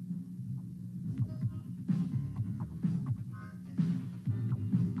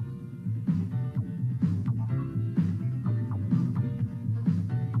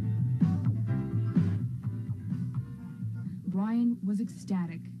 Brian was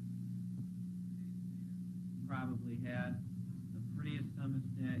ecstatic. Probably had the prettiest summit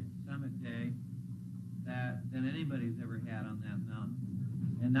day than anybody's ever had on that mountain.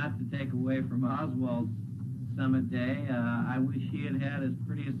 And not to take away from Oswald's summit day, I wish he had had as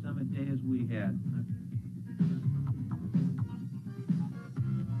pretty a summit day as we had.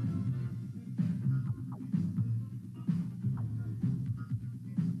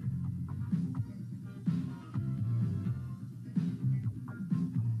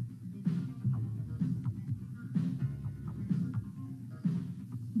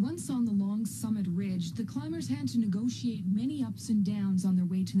 Once on the long summit ridge, the climbers had to negotiate many ups and downs on their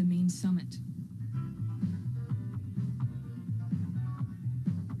way to the main summit.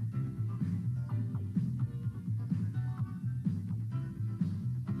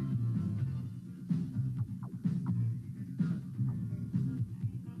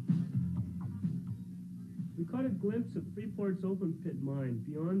 We caught a glimpse of Freeport's open pit mine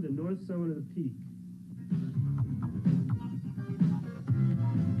beyond the north summit of the peak.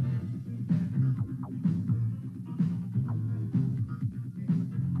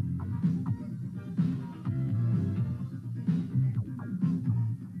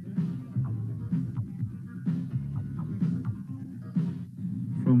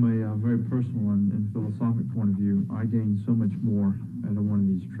 From a very personal and philosophic point of view, I gained so much more out of one of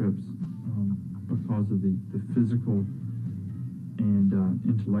these trips because of the physical and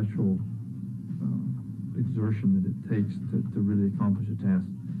intellectual exertion that it takes to really accomplish a task.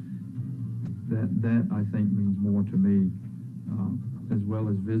 That I think means more to me, as well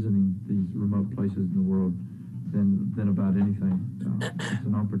as visiting these remote places in the world, than about anything. It's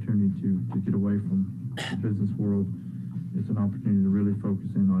an opportunity to get away from the business world. It's an opportunity to really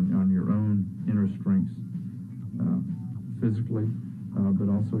focus in on your own inner strengths, physically,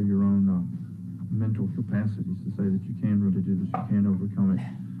 but also your own mental capacities to say that you can really do this, you can overcome it.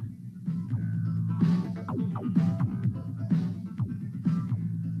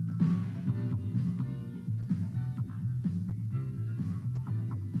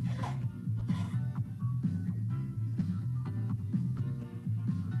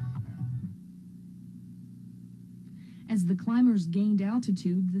 As the climbers gained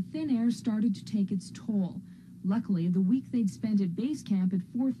altitude, the thin air started to take its toll. Luckily, the week they'd spent at base camp at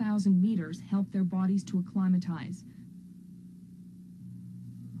 4,000 meters helped their bodies to acclimatize.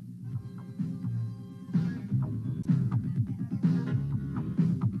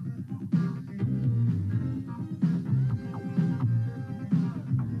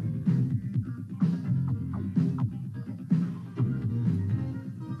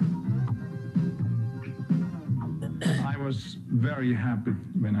 very happy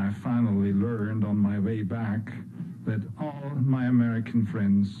when I finally learned on my way back that all my American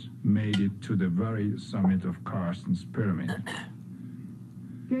friends made it to the very summit of Carsten's Pyramid.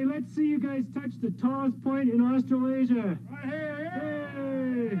 Okay, let's see you guys touch the tallest point in Australasia. Right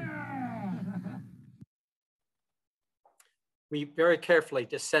here. Yay! We very carefully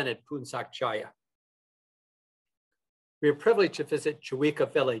descended Puncak Jaya. We were privileged to visit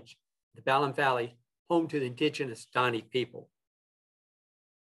Chawika village, the Balam Valley, home to the indigenous Dani people.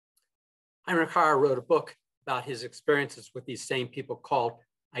 Heinrich Harrer wrote a book about his experiences with these same people called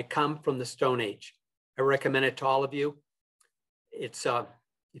I Come from the Stone Age. I recommend it to all of you. It's,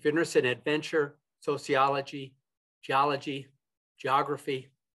 if you're interested in adventure, sociology, geology,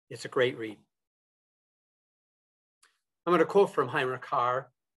 geography, it's a great read. I'm going to quote from Heinrich Harrer.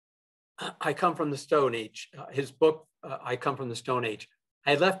 I come from the Stone Age. His book, I Come from the Stone Age.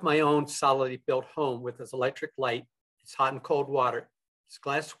 I left my own solidly built home with its electric light, its hot and cold water, its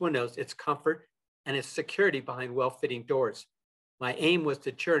glass windows, its comfort, and its security behind well-fitting doors. My aim was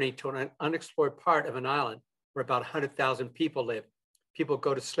to journey to an unexplored part of an island where about 100,000 people live. People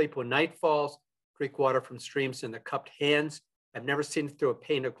go to sleep when night falls, drink water from streams in their cupped hands. I've never seen it through a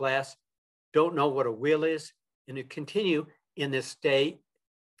pane of glass, don't know what a wheel is, and to continue in this day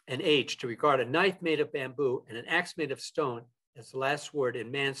and age to regard a knife made of bamboo and an axe made of stone as the last word in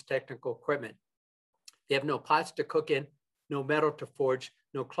man's technical equipment. They have no pots to cook in, no metal to forge,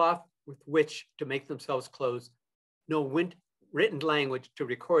 no cloth with which to make themselves clothes, no written language to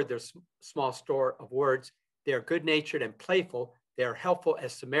record their small store of words. They are good-natured and playful. They are helpful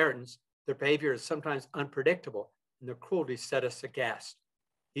as Samaritans. Their behavior is sometimes unpredictable, and their cruelty set us aghast.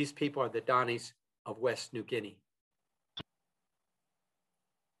 These people are the Danis of West New Guinea.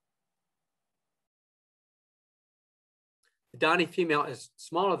 The Dani female is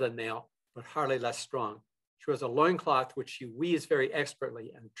smaller than male, but hardly less strong. She wears a loincloth which she weaves very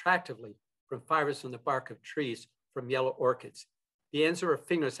expertly and attractively from fibers from the bark of trees from yellow orchids. The ends of her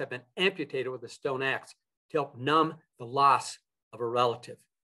fingers have been amputated with a stone axe to help numb the loss of a relative.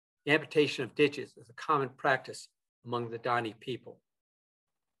 The amputation of digits is a common practice among the Dani people.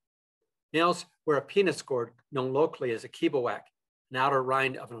 Males wear a penis gourd known locally as a kibawak, an outer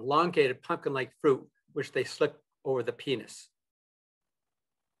rind of an elongated pumpkin-like fruit which they slip over the penis.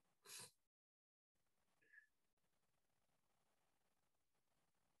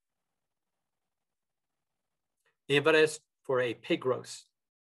 They invite us for a pig roast.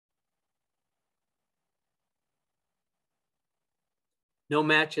 No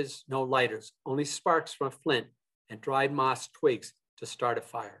matches, no lighters, only sparks from a flint and dried moss twigs to start a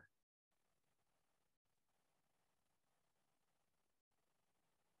fire.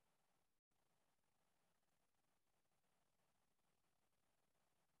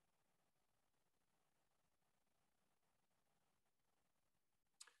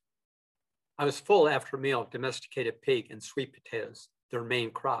 I was full after a meal of domesticated pig and sweet potatoes, their main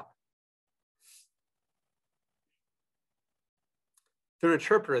crop. Through an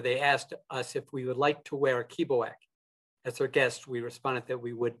interpreter, they asked us if we would like to wear a kibawak. As their guests, we responded that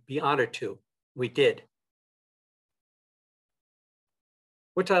we would be honored to. We did.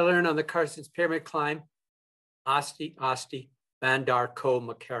 What did I learn on the Carsten's Pyramid climb? Asti, Asti, Bandar Ko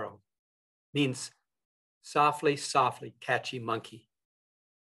Makaro. Means softly, softly, catchy monkey.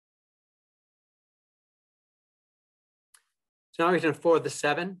 So now we can forward the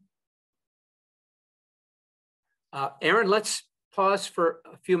 7. Aaron, let's pause for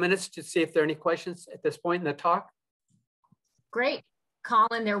a few minutes to see if there are any questions at this point in the talk. Great.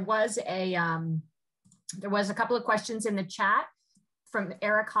 Colin, there was a couple of questions in the chat from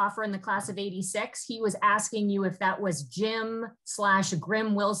Eric Hoffer in the class of 86. He was asking you if that was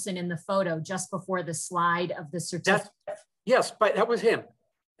Jim/Grim Wilson in the photo just before the slide of the certificate. Yes, but that was him.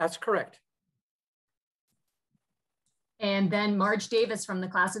 That's correct. And then Marge Davis from the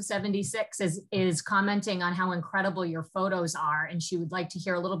class of 76 is commenting on how incredible your photos are. And she would like to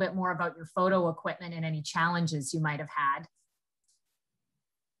hear a little bit more about your photo equipment and any challenges you might have had.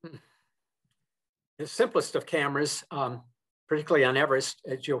 The simplest of cameras, particularly on Everest,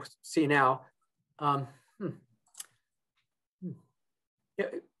 as you'll see now.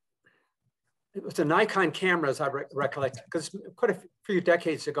 It was a Nikon camera, as I recollect, because quite a few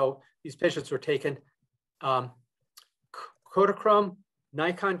decades ago, these pictures were taken. Kodachrome,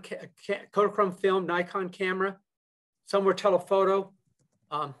 Nikon, Kodachrome film, Nikon camera. Some were telephoto.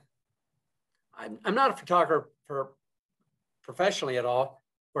 I'm not a photographer professionally at all,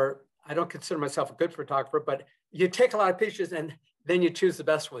 or I don't consider myself a good photographer, but you take a lot of pictures and then you choose the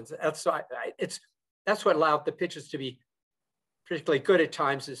best ones. That's what allowed the pictures to be particularly good at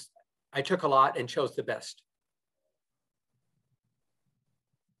times, is I took a lot and chose the best.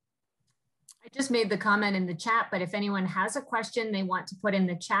 I just made the comment in the chat, but if anyone has a question they want to put in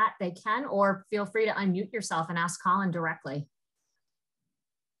the chat, they can, or feel free to unmute yourself and ask Colin directly.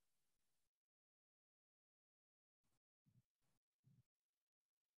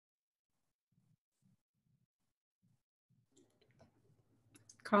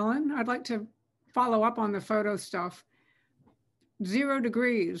 Colin, I'd like to follow up on the photo stuff. 0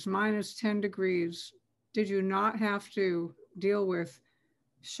 degrees, minus 10 degrees. Did you not have to deal with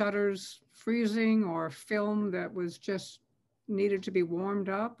shutters freezing or film that was just needed to be warmed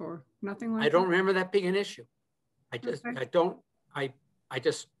up or nothing like that? I don't remember that being an issue. I just, okay. I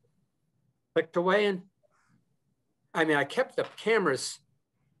just clicked away, and I mean, I kept the cameras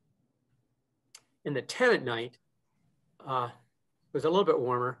in the tent at night. It was a little bit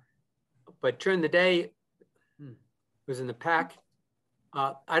warmer, but during the day, it was in the pack.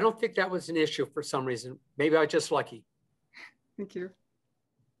 I don't think that was an issue for some reason. Maybe I was just lucky. Thank you.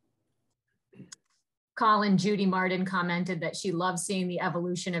 Colin, Judy Martin commented that she loves seeing the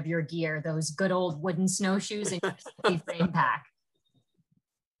evolution of your gear, those good old wooden snowshoes and your frame pack.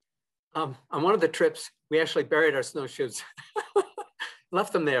 On one of the trips, we actually buried our snowshoes,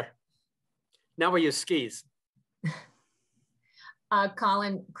 left them there. Now we use skis.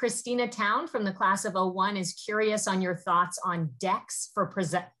 Colin, Christina Town from the class of '01 is curious on your thoughts on DEX for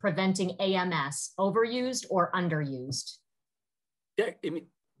preventing AMS, overused or underused?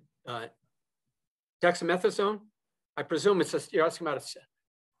 Dexamethasone? I presume it's just, you're asking about it.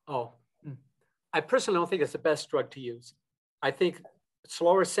 Oh, I personally don't think it's the best drug to use. I think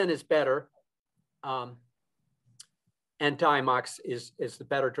slower scent is better. And Diamox is the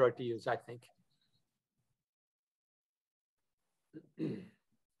better drug to use, I think.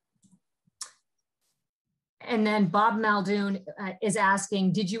 And then Bob Muldoon is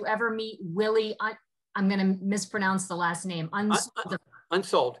asking, did you ever meet Willie? I'm going to mispronounce the last name.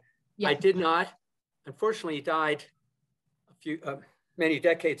 Unsold. Yeah. I did not. Unfortunately, he died many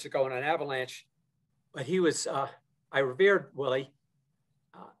decades ago in an avalanche. But he was, I revered Willie.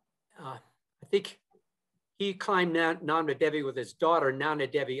 I think he climbed Namna Devi with his daughter, Nana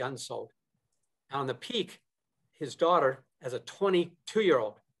Devi Unsold. On the peak, his daughter, as a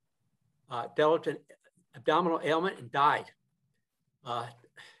 22-year-old, developed an abdominal ailment and died.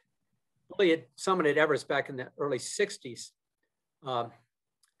 Willie had summited Everest back in the early 60s.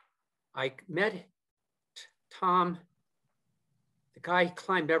 I met Tom, the guy he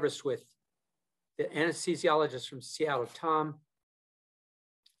climbed Everest with, the anesthesiologist from Seattle, Tom,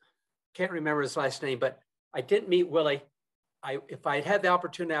 can't remember his last name, but I didn't meet Willie. If I had the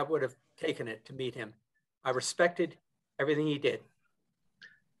opportunity, I would have taken it to meet him. I respected everything he did.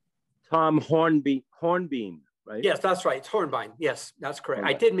 Tom Hornbeam, right? Yes, that's right. It's Hornbein. Yes, that's correct.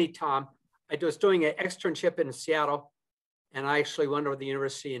 I did meet Tom. I was doing an externship in Seattle, and I actually went over to the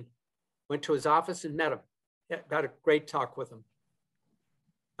university and went to his office and met him. Yeah, got a great talk with him.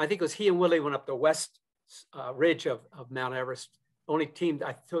 I think it was he and Willie went up the west ridge of Mount Everest. Only team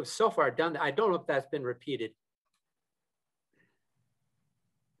so far done that. I don't know if that's been repeated.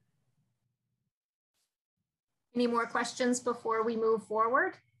 Any more questions before we move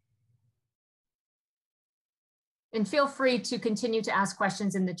forward? And feel free to continue to ask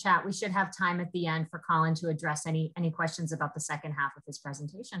questions in the chat. We should have time at the end for Colin to address any questions about the second half of his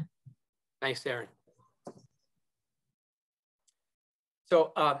presentation. Thanks, Aaron.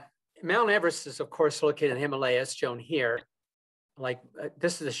 So Mount Everest is, of course, located in the Himalayas, shown here.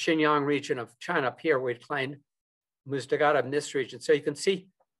 This is the Xinjiang region of China up here. We'd climbed Muzdagara in this region. So you can see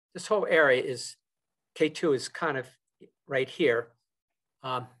this whole area is, K2 is kind of right here.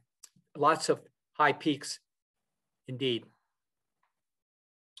 Lots of high peaks indeed.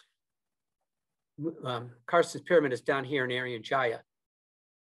 Carson's Pyramid is down here in Irian Jaya.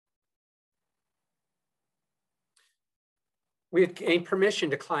 We had gained permission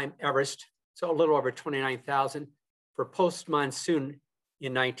to climb Everest, so a little over 29,000 for post-monsoon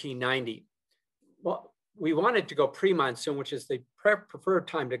in 1990. Well, we wanted to go pre-monsoon, which is the preferred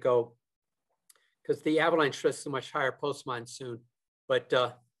time to go because the avalanche risk is much higher post-monsoon, but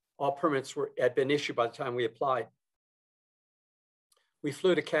all permits had been issued by the time we applied. We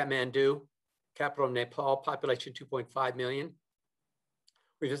flew to Kathmandu, capital of Nepal, population 2.5 million.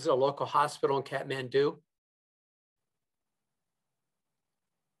 We visited a local hospital in Kathmandu.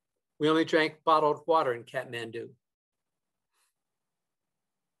 We only drank bottled water in Kathmandu.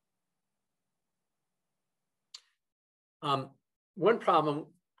 One problem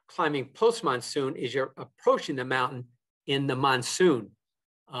climbing post-monsoon is you're approaching the mountain in the monsoon,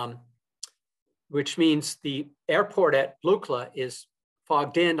 which means the airport at Lukla is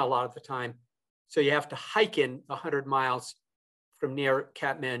fogged in a lot of the time. So you have to hike in 100 miles from near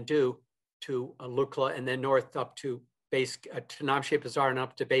Kathmandu to Lukla, and then north up to Namche Bazaar and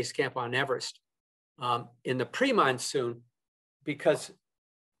up to base camp on Everest. In the pre-monsoon, because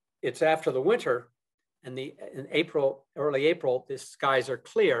it's after the winter, and in April, early April, the skies are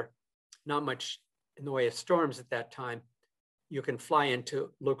clear, not much in the way of storms at that time. You can fly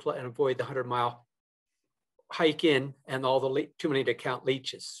into Lukla and avoid the 100-mile hike in and all the too many to count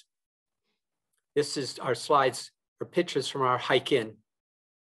leeches. This is our slides or pictures from our hike in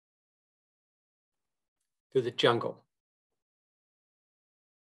through the jungle.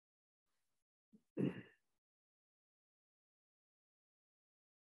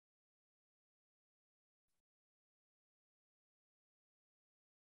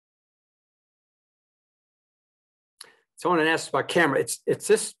 Someone asked about camera. It's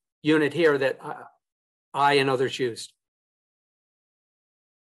this unit here that I and others used.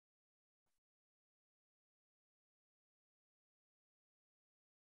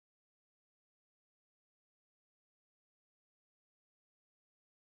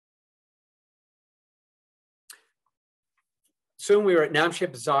 Soon we were at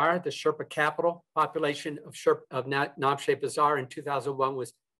Namche Bazaar, the Sherpa capital. Population of Namche Bazaar in 2001 was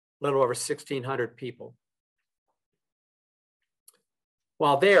a little over 1,600 people.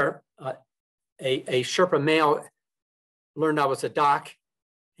 While there, a Sherpa male learned I was a doc,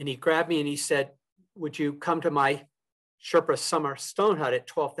 and he grabbed me and he said, "Would you come to my Sherpa summer stone hut at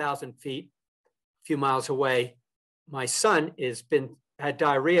 12,000 feet, a few miles away? My son had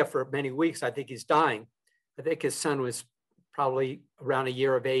diarrhea for many weeks. I think he's dying." I think his son was probably around a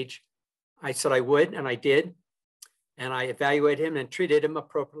year of age. I said I would, and I did. And I evaluated him and treated him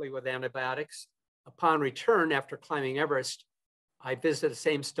appropriately with antibiotics. Upon return, after climbing Everest, I visited the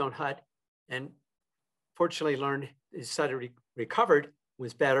same stone hut and fortunately learned his son recovered,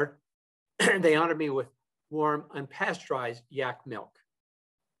 was better. They honored me with warm, unpasteurized yak milk.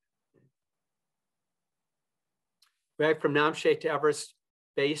 Back from Namche to Everest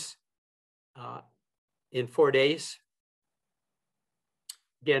base in 4 days.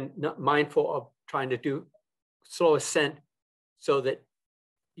 Again, not mindful of trying to do slow ascent so that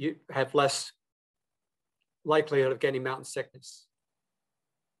you have less likelihood of getting mountain sickness.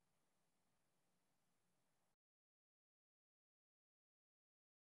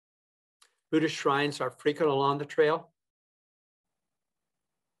 Buddhist shrines are frequent along the trail.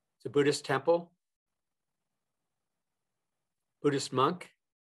 It's a Buddhist temple, Buddhist monk.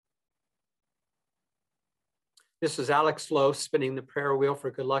 This is Alex Lowe spinning the prayer wheel for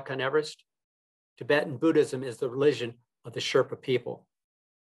good luck on Everest. Tibetan Buddhism is the religion of the Sherpa people.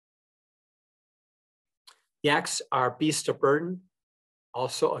 Yaks are beasts of burden,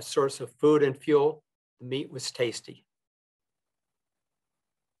 also a source of food and fuel. The meat was tasty.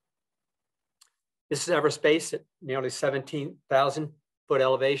 This is Everest base at nearly 17,000 foot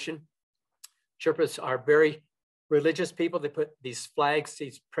elevation. Sherpas are very religious people. They put these flags,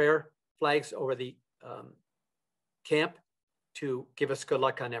 these prayer flags over the camp to give us good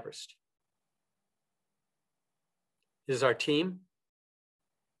luck on Everest. This is our team.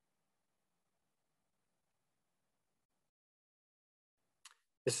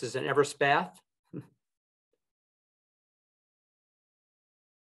 This is an Everest bath.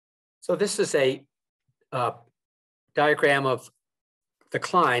 So this is a diagram of the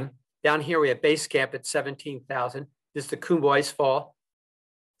climb. Down here we have base camp at 17,000. This is the Khumbu Ice Fall.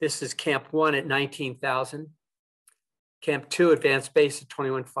 This is Camp 1 at 19,000. Camp 2 advanced base at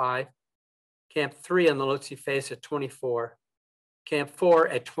 21,500. Camp 3 on the Lhotse face at 24. Camp 4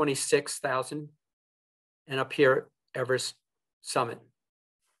 at 26,000. And up here, Everest summit.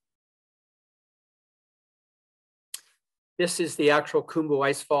 This is the actual Khumbu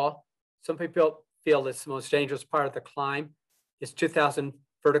Ice Fall. Some people feel it's the most dangerous part of the climb. It's 2,000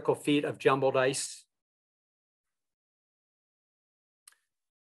 vertical feet of jumbled ice.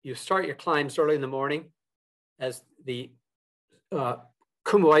 You start your climbs early in the morning, as the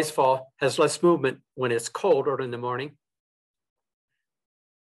Khumbu Ice Fall has less movement when it's cold early in the morning.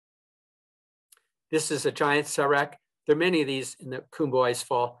 This is a giant serac. There are many of these in the Khumbu Ice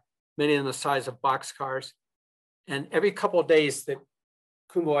Fall, many of them the size of boxcars. And every couple of days, the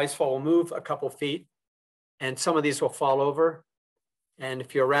Khumbu Ice Fall will move a couple feet, and some of these will fall over. And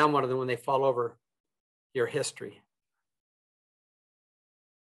if you're around one of them when they fall over, your history.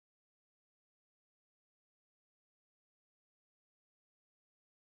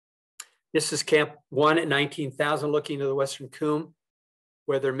 This is Camp 1 at 19,000, looking to the Western Khum,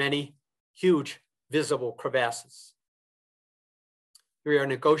 where there are many huge visible crevasses. We are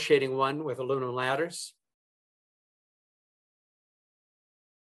negotiating one with aluminum ladders.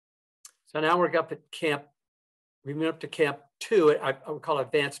 So now we're up at camp, we moved up to Camp 2, I would call it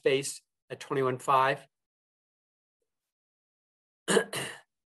advanced base at 21.5.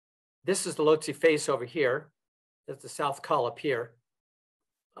 This is the Lhotse face over here. That's the South Col up here.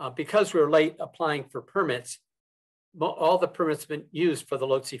 Because we were late applying for permits, all the permits have been used for the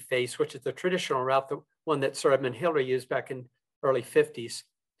Lhotse face, which is the traditional route, the one that Sir Edmund Hillary used back in early 50s.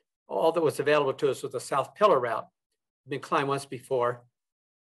 All that was available to us was the South Pillar route. Been climbed once before,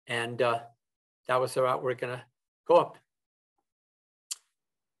 and that was the route we're gonna go up.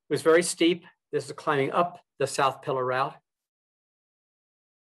 It was very steep. This is climbing up the South Pillar route.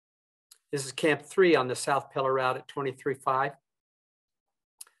 This is Camp 3 on the South Pillar route at 23.5.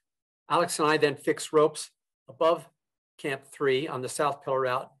 Alex and I then fixed ropes above Camp 3 on the South Pillar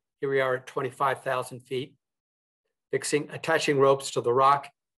route. Here we are at 25,000 feet, attaching ropes to the rock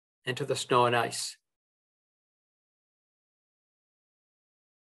and to the snow and ice.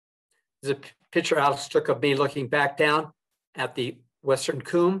 There's a picture Alex took of me looking back down at the Western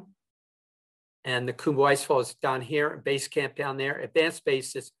Coombe, and the Coombe Icefall is down here, base camp down there. Advanced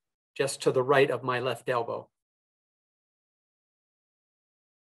base is just to the right of my left elbow.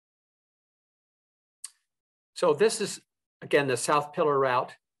 So this is, again, the South Pillar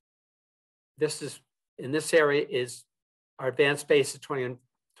route. This is, in this area is our advanced base at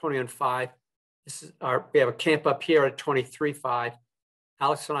 20.5. This is we have a camp up here at 23.5.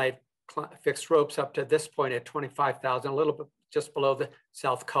 Alex and I fixed ropes up to this point at 25,000, a little bit just below the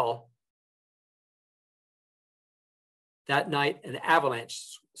South Col. That night, an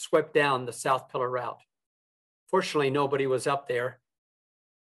avalanche swept down the South Pillar route. Fortunately, nobody was up there.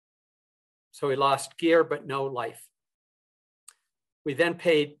 So we lost gear, but no life. We then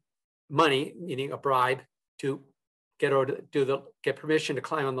paid money, meaning a bribe, to get permission to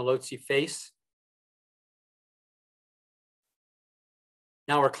climb on the Lhotse face.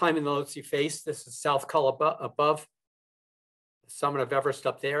 Now we're climbing the Lhotse face. This is South Col above the summit of Everest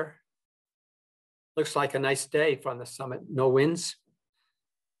up there. Looks like a nice day from the summit, no winds.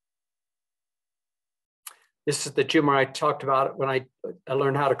 This is the Jumar I talked about when I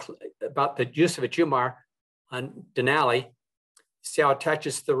learned about the use of a Jumar on Denali. See how it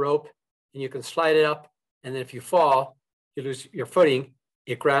attaches to the rope, and you can slide it up, and then if you fall, you lose your footing,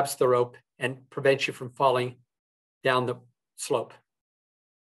 it grabs the rope and prevents you from falling down the slope.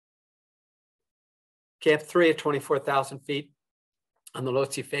 Camp 3 at 24,000 feet on the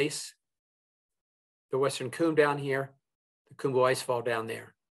Lhotse face. The Western Coombe down here, the Coombe Icefall down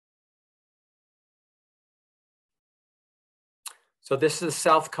there. So this is the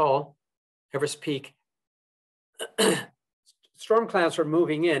South Col, Everest Peak. Storm clouds are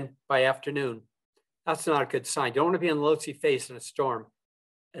moving in by afternoon. That's not a good sign. You don't want to be on the Lhotse face in a storm.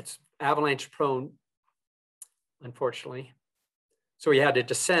 It's avalanche prone, unfortunately. So we had to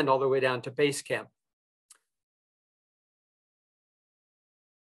descend all the way down to base camp.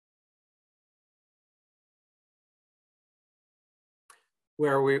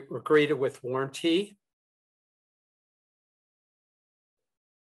 Where we were greeted with warm tea.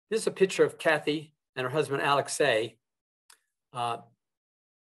 This is a picture of Kathy and her husband, Alexei. On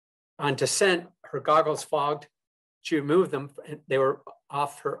descent, her goggles fogged. She removed them, and they were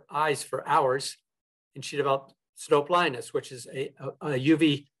off her eyes for hours, and she developed snow blindness, which is a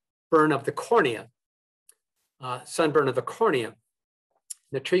UV burn of the cornea, sunburn of the cornea.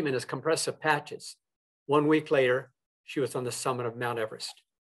 The treatment is compressive patches. 1 week later, she was on the summit of Mount Everest.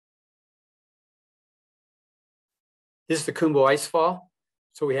 This is the Coombe Icefall,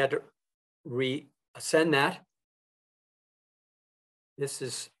 so we had to re-ascend that. This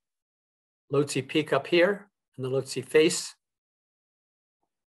is Lhotse Peak up here and the Lhotse face.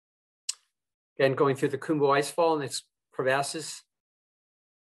 Again, going through the Coombe Icefall and its crevasses.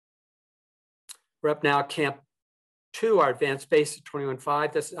 We're up now at Camp 2, our advanced base at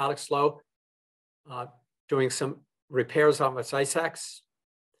 21.5. This is Alex Lowe doing some repairs on its ice axe.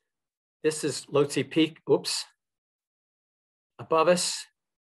 This is Lhotse Peak, oops, above us.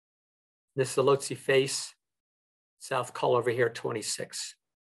 This is the Lhotse face, South Col over here, 26.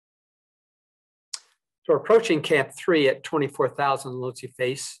 So we're approaching Camp 3 at 24,000 Lhotse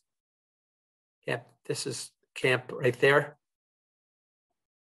face. This is camp right there.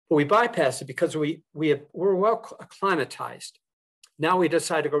 But we bypassed it because we're well acclimatized. Now we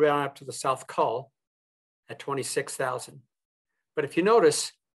decide to go down up to the South Col at 26,000. But if you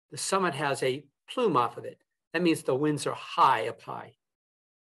notice, the summit has a plume off of it. That means the winds are high up high.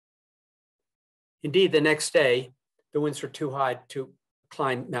 Indeed, the next day, the winds were too high to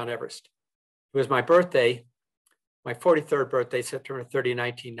climb Mount Everest. It was my birthday, my 43rd birthday, September 30,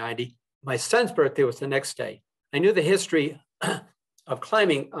 1990. My son's birthday was the next day. I knew the history of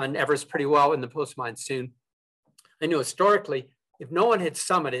climbing on Everest pretty well in the post-monsoon. I knew historically, if no one had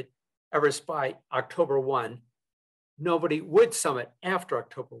summited Everest by October 1, nobody would summit after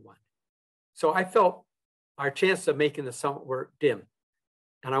October 1. So I felt our chances of making the summit were dim.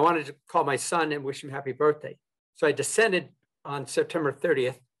 And I wanted to call my son and wish him happy birthday. So I descended on September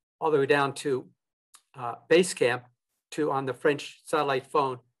 30th, all the way down to base camp on the French satellite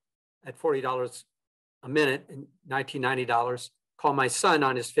phone at $40 a minute and $1990, call my son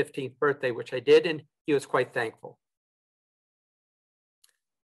on his 15th birthday, which I did, and he was quite thankful.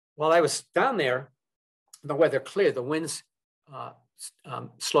 While I was down there, the weather cleared, the winds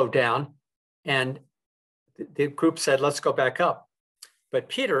slowed down, and the group said, let's go back up. But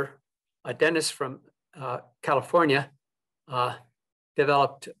Peter, a dentist from California,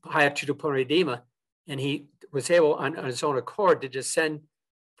 developed high altitude pulmonary edema, and he was able on his own accord to descend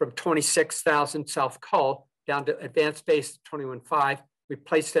from 26,000 South Col down to advanced base 21.5. We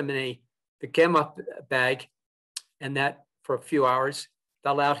placed him in the gamma bag, and that for a few hours,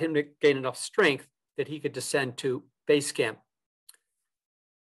 that allowed him to gain enough strength that he could descend to base camp.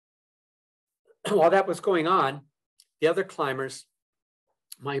 While that was going on, the other climbers,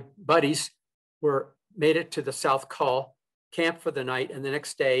 my buddies, made it to the South Col, camped for the night, and the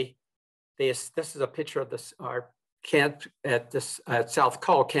next day, this is a picture of our camp at South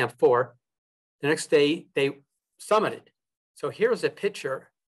Col, Camp 4. The next day, they summited. So here's a picture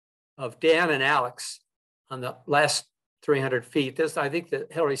of Dan and Alex on the last 300 feet. This, I think, the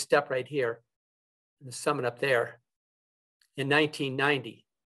Hillary Step right here, the summit up there, in 1990.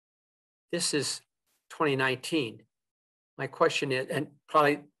 This is 2019. My question is, and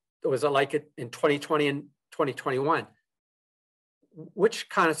probably was it like it in 2020 and 2021? Which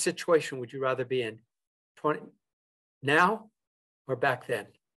kind of situation would you rather be in? Now or back then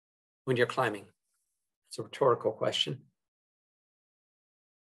when you're climbing? It's a rhetorical question.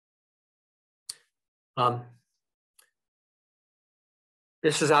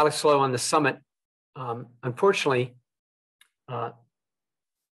 This is Alex Lowe on the summit. Unfortunately,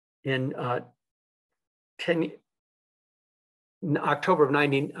 in October of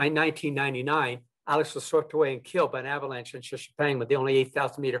 1999, Alex was swept away and killed by an avalanche in Shishapang with the only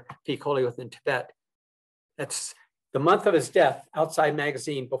 8,000 meter peak wholly within Tibet. That's the month of his death. Outside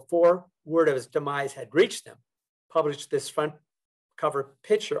Magazine, before word of his demise had reached them, published this front cover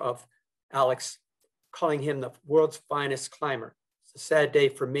picture of Alex, calling him the world's finest climber. It's a sad day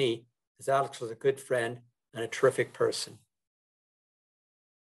for me, as Alex was a good friend and a terrific person.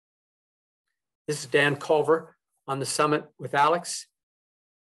 This is Dan Culver on the summit with Alex.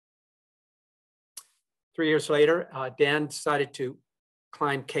 3 years later, Dan decided to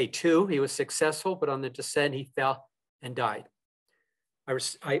climb K2. He was successful, but on the descent, he fell and died.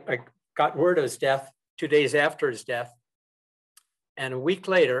 I got word of his death 2 days after his death. And a week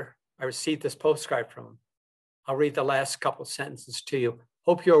later, I received this postcard from him. I'll read the last couple sentences to you.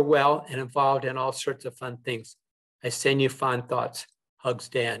 Hope you're well and involved in all sorts of fun things. I send you fond thoughts. Hugs,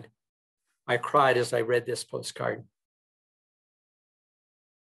 Dan. I cried as I read this postcard.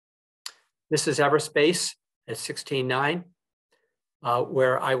 This is Everest Base at 16.9,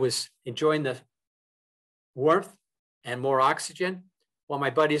 where I was enjoying the warmth and more oxygen while my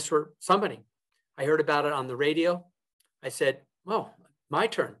buddies were summiting. I heard about it on the radio. I said, well, my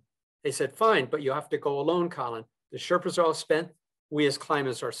turn. They said, fine, but you have to go alone, Colin. The Sherpas are all spent. We as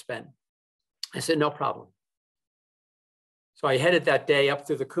climbers are spent. I said, no problem. So I headed that day up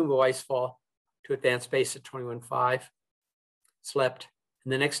through the Khumbu Icefall to advanced base at 21.5, slept.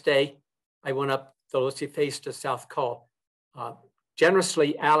 And the next day, I went up the Lucy Face to South Col.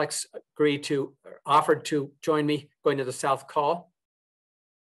 Generously, Alex offered to join me going to the South Col.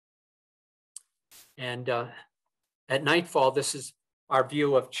 And at nightfall, this is our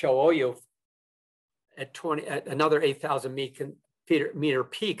view of Cho Oyu at another 8,000 meter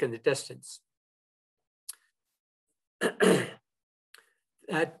peak in the distance.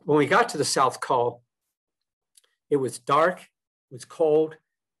 When we got to the South Col, it was dark, it was cold.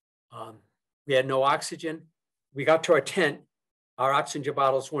 We had no oxygen. We got to our tent, our oxygen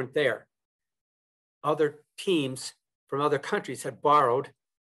bottles weren't there. Other teams from other countries had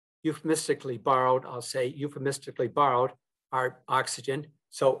euphemistically borrowed our oxygen.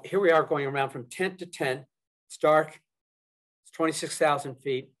 So here we are going around from tent to tent. It's dark, it's 26,000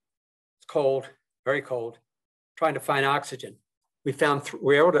 feet. It's cold, very cold, trying to find oxygen. We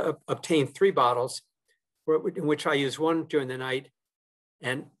were able to obtain 3 bottles, in which I used 1 during the night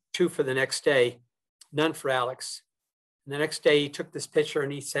and 2 for the next day, none for Alex. And the next day he took this picture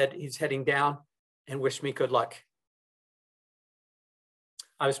and he said he's heading down and wished me good luck.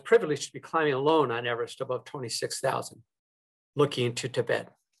 I was privileged to be climbing alone on Everest above 26,000, looking into Tibet.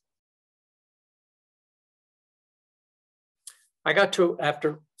 I got to,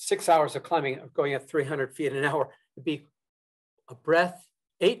 after 6 hours of climbing, going at 300 feet an hour, it'd be a breath,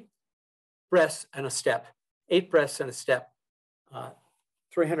 8 breaths and a step, 8 breaths and a step,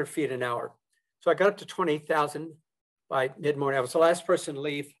 300 feet an hour. So I got up to 28,000 by mid-morning. I was the last person to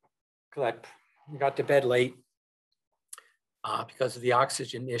leave because I got to bed late because of the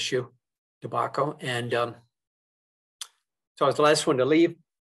oxygen issue, debacle. And so I was the last one to leave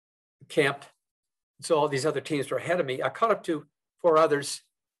the camp. So all these other teams were ahead of me. I caught up to 4 others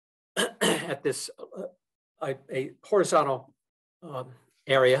at this a horizontal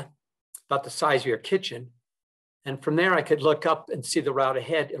area about the size of your kitchen. And from there, I could look up and see the route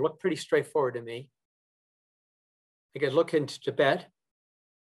ahead. It looked pretty straightforward to me. I could look into Tibet,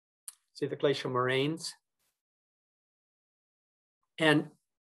 see the glacial moraines. And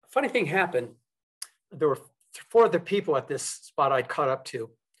a funny thing happened. There were 4 other people at this spot I'd caught up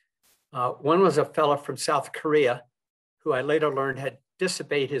to. One was a fellow from South Korea, who I later learned had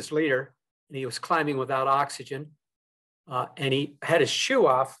disobeyed his leader, and he was climbing without oxygen. And he had his shoe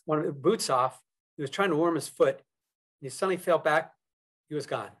off, one of the boots off. He was trying to warm his foot. And he suddenly fell back. He was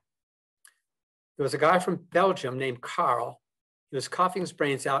gone. There was a guy from Belgium named Carl. He was coughing his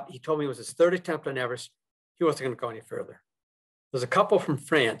brains out. He told me it was his 3rd attempt on Everest. He wasn't going to go any further. There was a couple from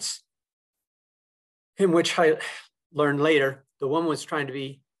France, in which I learned later, the woman was trying to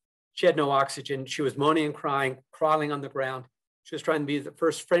be, she had no oxygen. She was moaning and crying, crawling on the ground. She was trying to be the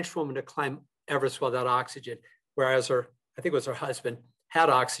first French woman to climb Everest without oxygen, whereas her, I think it was her husband, had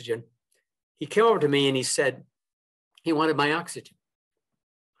oxygen. He came over to me and he said he wanted my oxygen.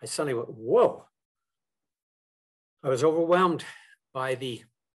 I suddenly went, whoa. I was overwhelmed by the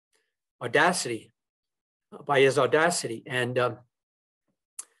audacity, by his audacity. And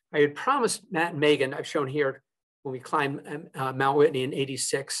I had promised Matt and Megan, I've shown here when we climbed Mount Whitney in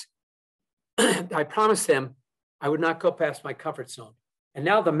 '86, I promised them I would not go past my comfort zone. And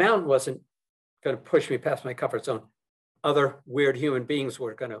now the mountain wasn't going to push me past my comfort zone. Other weird human beings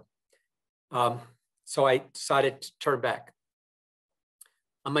were going to. So I decided to turn back.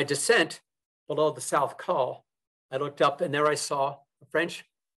 On my descent below the South Col, I looked up and there I saw a French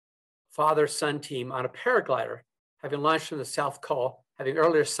father-son team on a paraglider, having launched from the South Col, having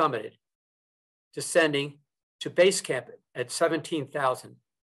earlier summited, descending to base camp at 17,000.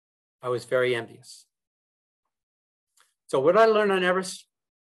 I was very envious. So what did I learn on Everest?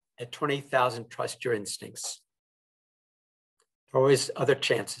 At 20,000, trust your instincts. There are always other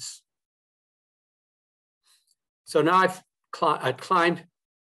chances. So now I've climbed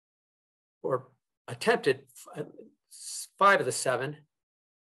or attempted 5 of the 7.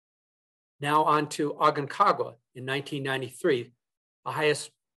 Now on to Aconcagua in 1993, the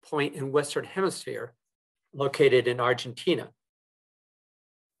highest point in Western Hemisphere, located in Argentina.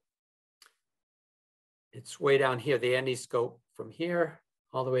 It's way down here. The Andes go from here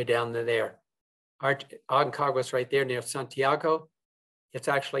all the way down to there. Aconcagua is right there near Santiago. It's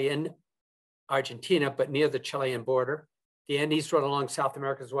actually in Argentina, but near the Chilean border. The Andes run along South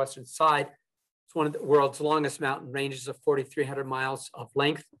America's western side. It's one of the world's longest mountain ranges of 4,300 miles of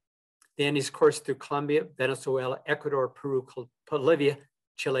length. The Andes course through Colombia, Venezuela, Ecuador, Peru, Bolivia,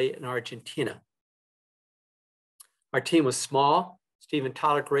 Chile, and Argentina. Our team was small. Steve and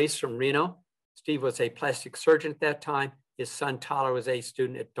Tyler Grace from Reno. Steve was a plastic surgeon at that time. His son, Tyler, was a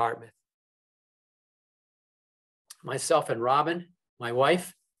student at Dartmouth. Myself and Robin, my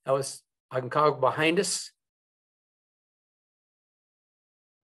wife, that was Aconcagua behind us.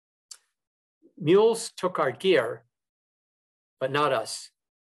 Mules took our gear, but not us.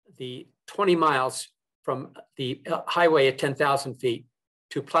 The 20 miles from the highway at 10,000 feet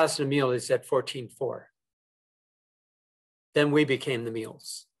to Plaza Mule is at 14,400. Then we became the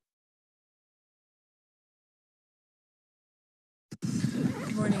mules.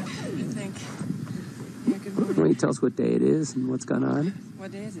 Good morning, I think. Yeah, good morning. Why don't you tell us what day it is and what's going on?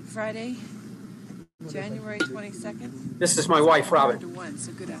 What day is it? Friday, January 22nd? This is my wife, Robin. 1,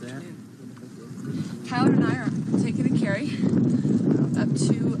 so good afternoon. Tyler and I are taking a carry up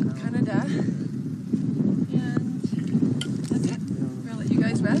to Canada. And that's it. We're going to let you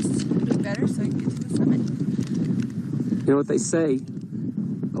guys rest, get better so you can get to the summit. You know what they say?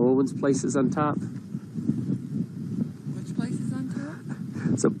 A woman's place is on top. Which place is on top?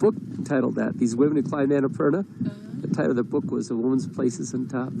 It's a book titled that. These women who climb Annapurna. The title of the book was A Woman's Place is on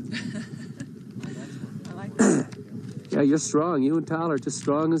Top. I like that. Yeah, you're strong. You and Tyler are just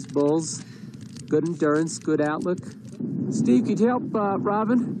strong as bulls. Good endurance, good outlook. Steve, could you help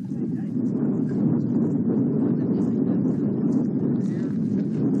Robin?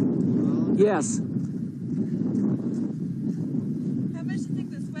 Yes. How much do you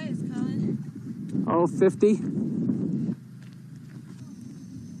think this weighs, Colin? Oh, 50.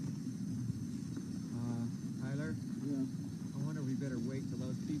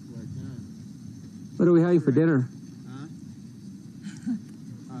 What are we having for dinner?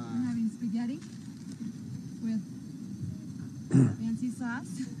 I'm having spaghetti with fancy sauce.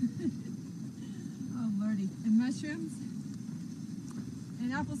 Oh, Lordy. And mushrooms.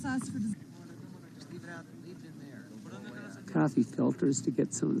 And applesauce for dessert. Coffee filters to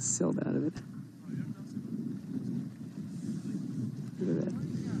get some of the silt out of it. Look at that.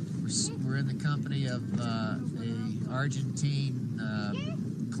 We're in the company of a Argentine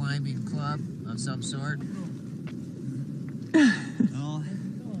climbing club of some sort. Well,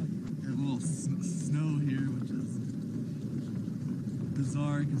 a little snow here, which is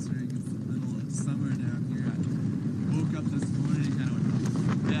bizarre considering it's the middle of summer down here. I woke up this morning kind of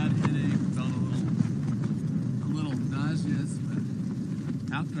with a bad headache, felt a little nauseous, but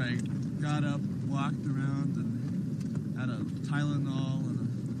after I got up, walked around, and had a Tylenol and a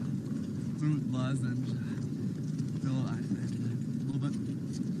throat lozenge, I feel a little bit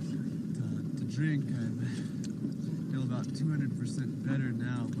to drink. I feel about 200% better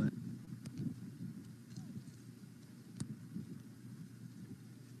now, but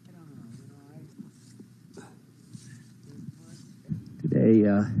today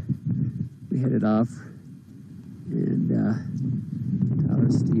we headed off, and Tyler,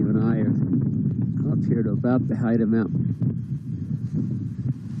 Steve, and I are up here to about the height of mountain.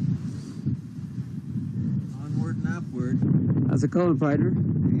 Onward and upward. How's it going, partner?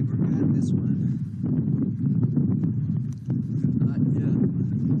 Hey, we're good this one. Not yet.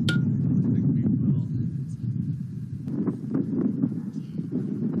 I think we will.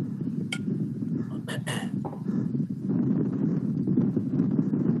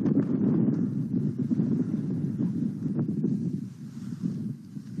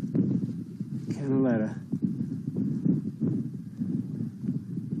 Canaletta.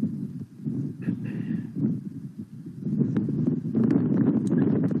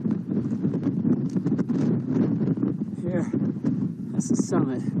 Here, that's the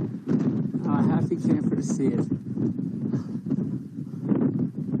summit. Oh, a happy camper to see it.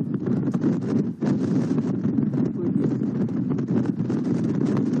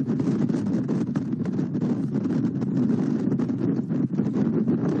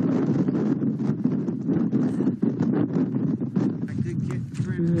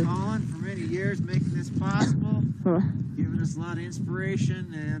 Colin for many years making this possible, giving us a lot of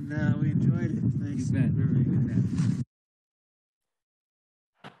inspiration, and we enjoyed it. Thanks. You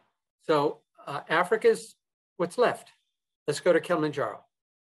bet. So Africa's what's left. Let's go to Kilimanjaro.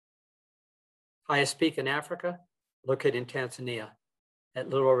 Highest peak in Africa, located in Tanzania at a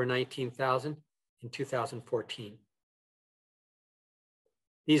little over 19,000 in 2014.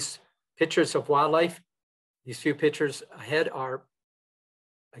 These pictures of wildlife, these few pictures ahead are,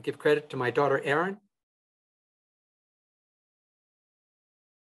 I give credit to my daughter, Erin.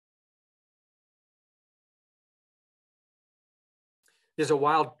 There's a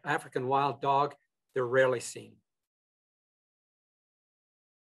wild, African wild dog. They're rarely seen.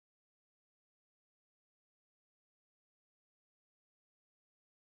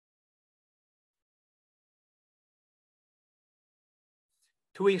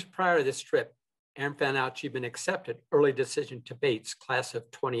 Two weeks prior to this trip, Erin found out she'd been accepted early decision to Bates, class of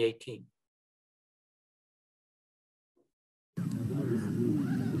 2018.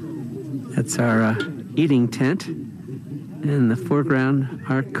 That's our eating tent, and in the foreground,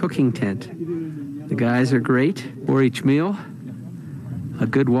 our cooking tent. The guys are great for each meal. A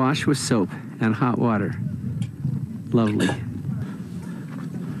good wash with soap and hot water. Lovely.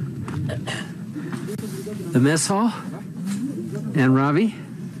 The mess hall. And Ravi,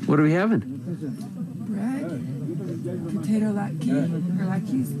 what are we having? Bread, potato latkes.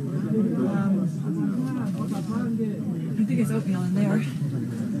 I think it's oatmeal in there.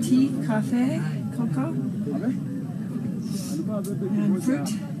 Tea, cafe, cocoa, and fruit.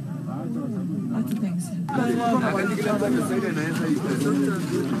 Lots of things.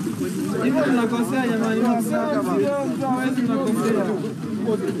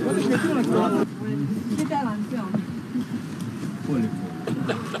 Get that on film.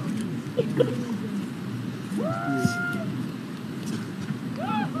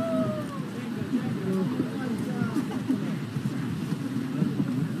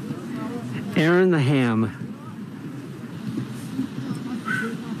 Aaron the Ham.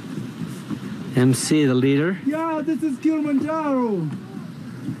 MC the leader. Yeah, this is Kilimanjaro.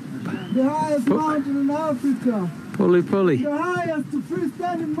 The highest mountain in Africa. Pulley. The highest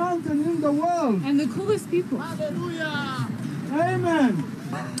freestanding mountain in the world. And the coolest people. Hallelujah. Amen.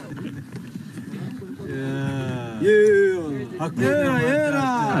 yeah.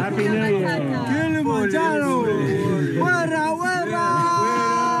 Happy New Year. Kilimanjaro. Wera.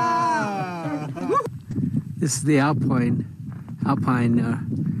 This is the alpine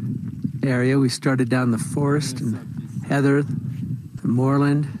area. We started down the forest and heather, the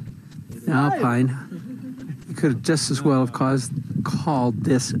moorland, the alpine. You could have just as well have called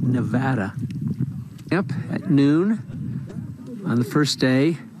this Nevada. Up at noon on the first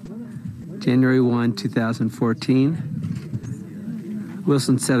day, January 1, 2014.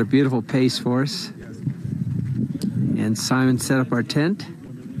 Wilson set a beautiful pace for us, and Simon set up our tent,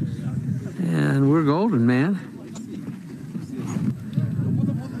 and we're golden, man.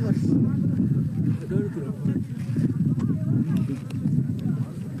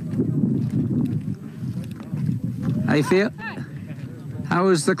 How you feel? How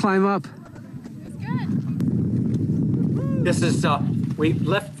was the climb up? This is, we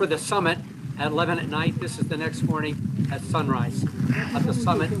left for the summit at 11 at night. This is the next morning at sunrise at the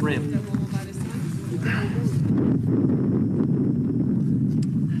summit rim.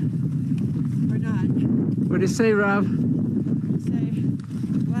 We're not. What do you say, Rob? Say,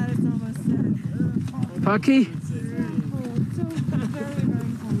 glad it's almost done. Pucky?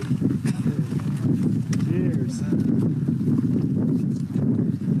 Cheers.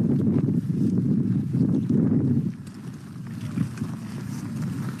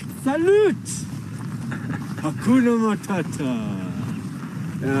 Salut! Hakuna Matata.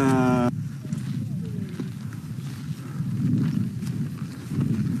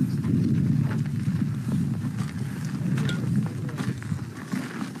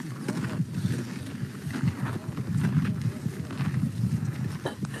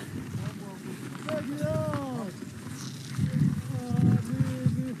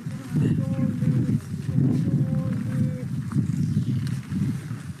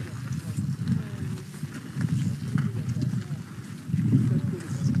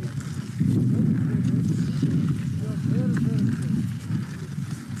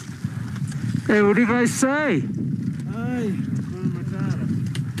 Hey, what do you guys say? Hi, Matata.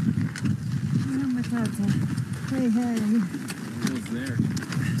 Matata. Hey, hey. It's there.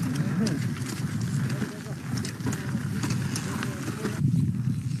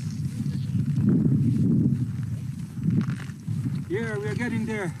 Yeah, we are getting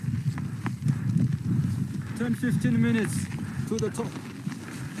there. 10-15 minutes to the top.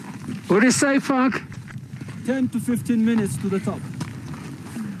 What do you say, Funk? 10 to 15 minutes to the top.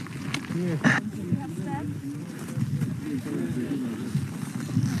 Yeah.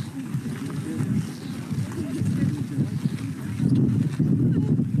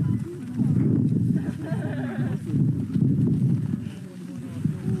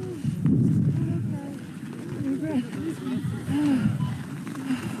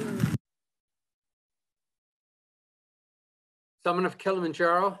 Summit of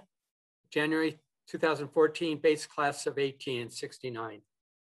Kilimanjaro, January 2014, base class of 18 and 69.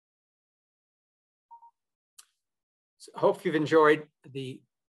 So hope you've enjoyed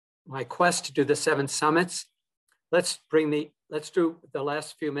my quest to do the 7 summits. Let's do the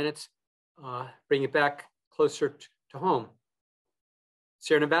last few minutes, bring it back closer to home.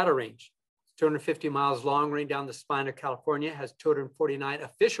 Sierra Nevada range, 250 miles long, running down the spine of California, has 249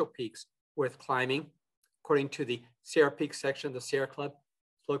 official peaks worth climbing, according to the Sierra Peak section of the Sierra Club.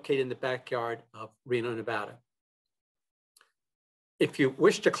 It's located in the backyard of Reno, Nevada. If you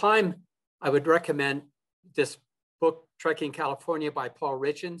wish to climb, I would recommend this book, Trekking California by Paul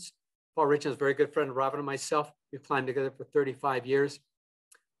Richens. Paul Richens is a very good friend of Robin and myself. We've climbed together for 35 years.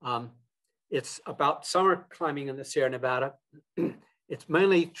 It's about summer climbing in the Sierra Nevada. It's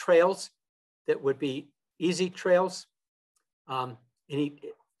mainly trails that would be easy trails. From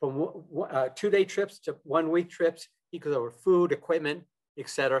 2-day trips to 1-week trips. He goes over food, equipment,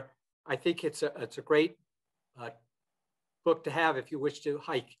 etc. I think it's a great book to have if you wish to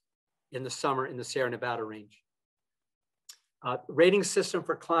hike in the summer in the Sierra Nevada range. Rating system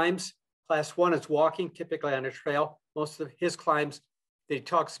for climbs. Class 1 is walking, typically on a trail. Most of his climbs that he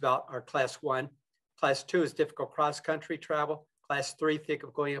talks about are class 1. Class 2 is difficult cross-country travel. Class 3, think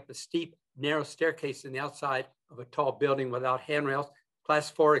of going up a steep, narrow staircase in the outside of a tall building without handrails. Class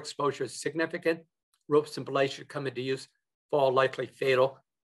 4, exposure is significant. Ropes and belay should come into use. Fall likely fatal.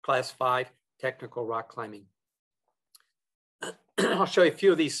 Class 5, technical rock climbing. I'll show you a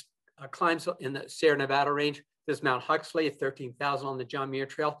few of these climbs in the Sierra Nevada range. This is Mount Huxley at 13,000 on the John Muir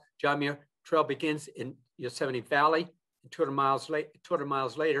Trail. John Muir Trail begins in Yosemite Valley. 200 miles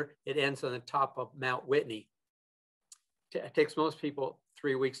later, it ends on the top of Mount Whitney. It takes most people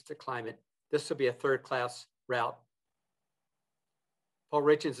 3 weeks to climb it. This will be a 3rd-class route. Paul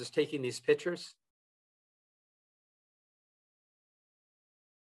Richens is taking these pictures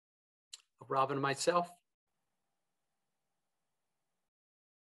of Robin and myself.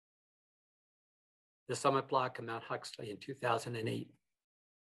 the summit block of Mount Huxley in 2008.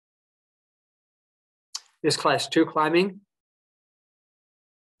 This class 2 climbing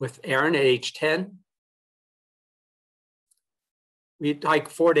with Aaron at age 10. We hiked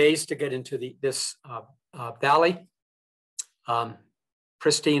 4 days to get into this valley,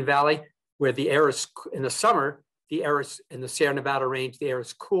 pristine valley, where the air is, in the summer, the air is, in the Sierra Nevada range, the air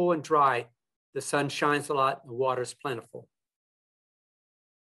is cool and dry. The sun shines a lot, the water is plentiful.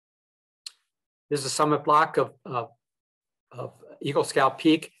 This is a summit block of Eagle Scout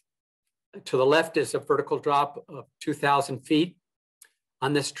Peak. To the left is a vertical drop of 2,000 feet.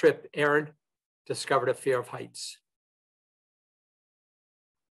 On this trip, Aaron discovered a fear of heights.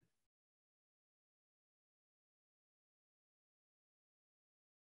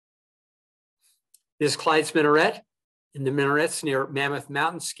 This is Clyde's Minaret. In the minarets near Mammoth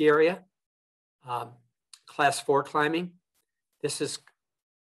Mountain ski area, class 4 climbing. This is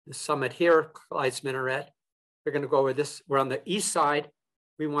the summit here, Clyde's Minaret. We're going to go over this. We're on the east side.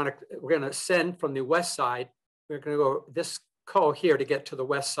 We're going to ascend from the west side. We're going to go this col here to get to the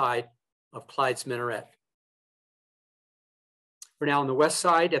west side of Clyde's Minaret. We're now on the west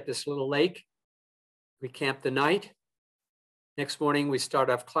side at this little lake. We camp the night. Next morning, we start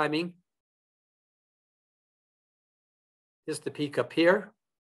off climbing. This is the peak up here.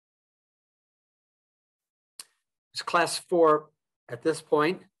 It's class 4 at this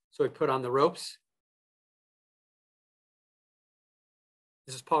point, so we put on the ropes.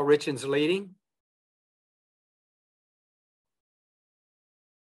 This is Paul Richens leading.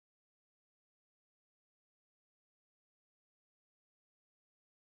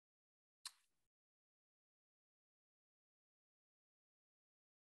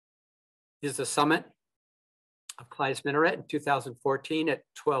 This is the summit of Clyde's Minaret in 2014 at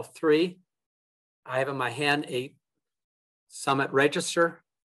 12:03. I have in my hand a summit register.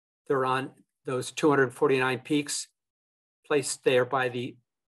 They're on those 249 peaks placed there by the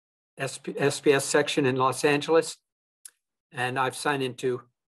SPS section in Los Angeles. And I've signed into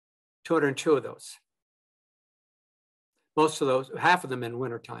 202 of those. Most of those, half of them in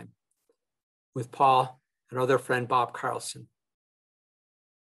wintertime, with Paul and other friend Bob Carlson.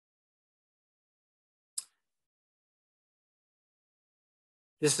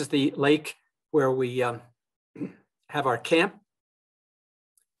 This is the lake where we have our camp.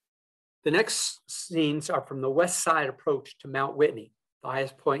 The next scenes are from the west side approach to Mount Whitney, the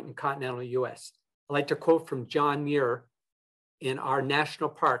highest point in continental US. I like to quote from John Muir in Our National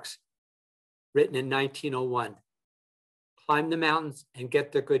Parks, written in 1901. Climb the mountains and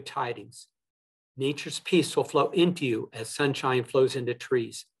get the good tidings. Nature's peace will flow into you as sunshine flows into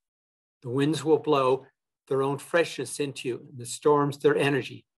trees. The winds will blow their own freshness into you, and the storms their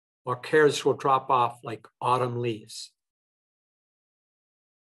energy, while cares will drop off like autumn leaves.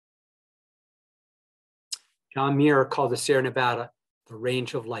 John Muir called the Sierra Nevada the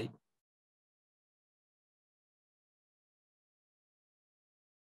range of light.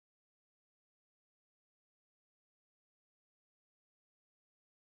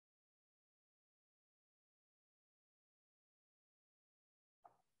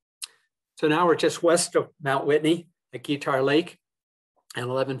 So now we're just west of Mount Whitney at Guitar Lake and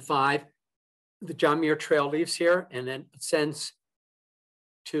 11.5. The John Muir Trail leaves here and then ascends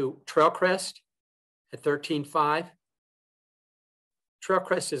to Trail Crest at 13.5. Trail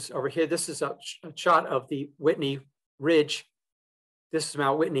Crest is over here. This is a shot of the Whitney Ridge. This is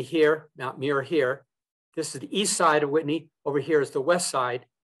Mount Whitney here, Mount Muir here. This is the east side of Whitney. Over here is the west side.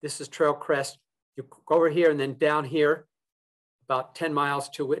 This is Trail Crest. You go over here and then down here, about 10 miles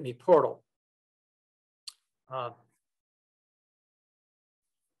to Whitney Portal.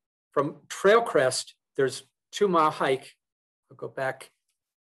 From Trail Crest, there's 2-mile hike. I'll go back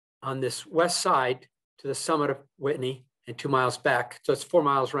on this west side to the summit of Whitney and 2 miles back. So it's 4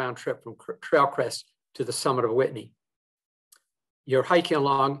 miles round trip from Trail Crest to the summit of Whitney. You're hiking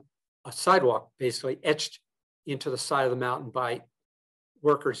along a sidewalk, basically etched into the side of the mountain by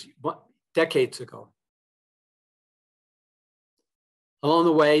workers decades ago. Along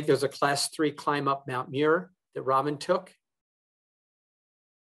the way, there's a class 3 climb up Mount Muir that Robin took.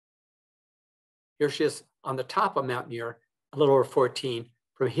 Here she is on the top of Mount Muir, a little over 14.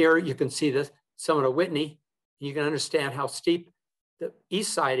 From here, you can see the summit of Whitney. And you can understand how steep the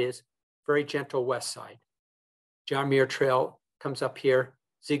east side is, very gentle west side. John Muir Trail comes up here,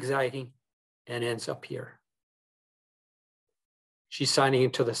 zigzagging, and ends up here. She's signing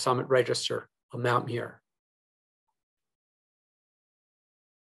into the summit register of Mount Muir.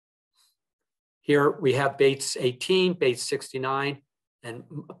 Here we have Bates 18, Bates 69, and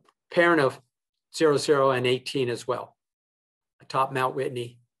a parent of 00 and 18 as well, atop Mount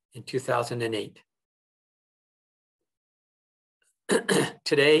Whitney in 2008.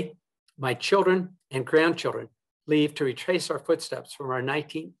 Today, my children and grandchildren leave to retrace our footsteps from our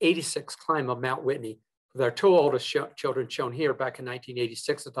 1986 climb of Mount Whitney, with our two oldest children shown here back in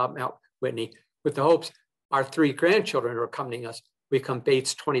 1986 atop Mount Whitney, with the hopes our three grandchildren are accompanying us. We come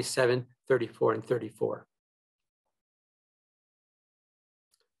Bates 27, 34, and 34.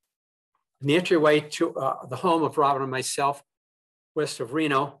 In the entryway to the home of Robin and myself, west of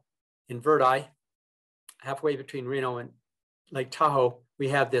Reno in Verdi, halfway between Reno and Lake Tahoe, we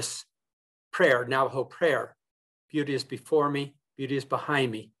have this prayer, Navajo prayer. Beauty is before me, beauty is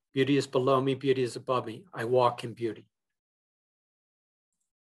behind me, beauty is below me, beauty is above me. I walk in beauty.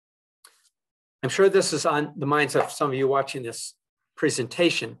 I'm sure this is on the minds of some of you watching this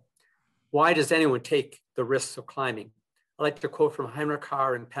presentation. Why does anyone take the risks of climbing? I like to quote from Heinrich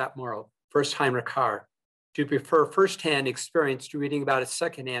Carr and Pat Morrow. First, Heinrich Carr: "Do you prefer firsthand experience to reading about it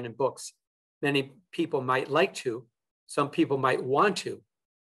secondhand in books? Many people might like to, some people might want to,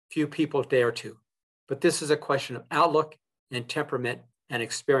 few people dare to. But this is a question of outlook and temperament and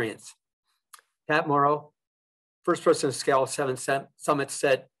experience." Pat Morrow, first person to scale 7 summits,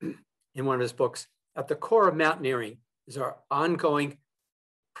 said in one of his books, "At the core of mountaineering is our ongoing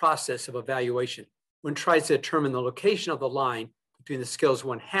process of evaluation. One tries to determine the location of the line between the skills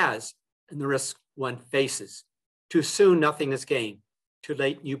one has and the risks one faces. Too soon, nothing is gained. Too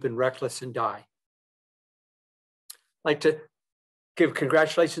late, you've been reckless and die." I'd like to give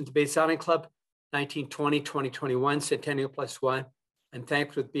congratulations to Bates Outing Club, 1920, 2021, Centennial +1, and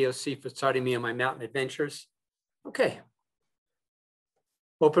thanks with BOC for starting me on my mountain adventures. Okay.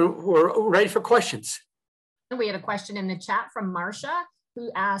 We're ready for questions. We had a question in the chat from Marcia,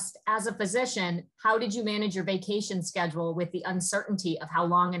 who asked, as a physician, how did you manage your vacation schedule with the uncertainty of how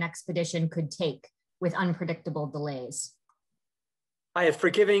long an expedition could take with unpredictable delays? I have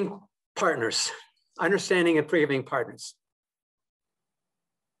forgiving partners, understanding and forgiving partners.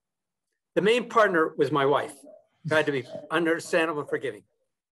 The main partner was my wife, who had to be understandable and forgiving.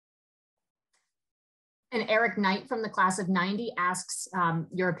 And Eric Knight from the class of 90 asks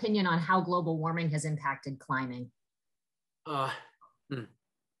your opinion on how global warming has impacted climbing. I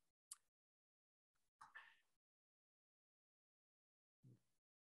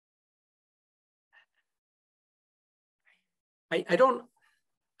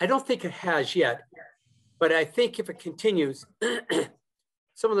don't think it has yet, but I think if it continues,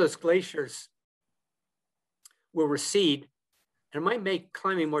 some of those glaciers will recede, and it might make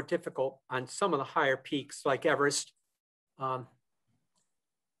climbing more difficult on some of the higher peaks like Everest.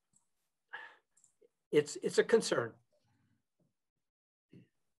 It's a concern.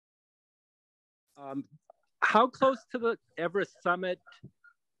 How close to the Everest summit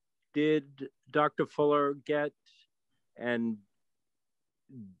did Dr. Fuller get? And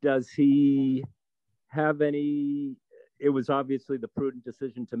does he have any, it was obviously the prudent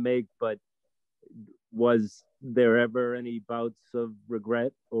decision to make, but was there ever any bouts of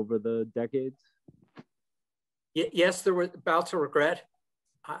regret over the decades? Yes, there were bouts of regret.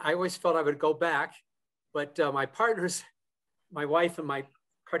 I always felt I would go back, but my partners, my wife and my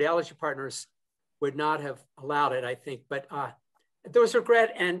cardiology partners would not have allowed it, I think. But there was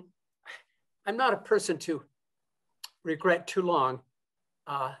regret, and I'm not a person to regret too long.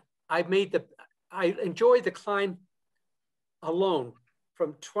 I enjoyed the climb alone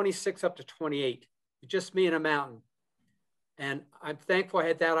from 26 up to 28, just me and a mountain. And I'm thankful I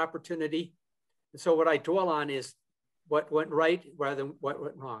had that opportunity. And so what I dwell on is what went right rather than what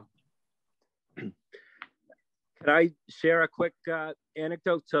went wrong. Can I share a quick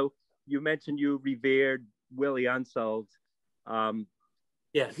anecdote? So you mentioned you revered Willie Unsold.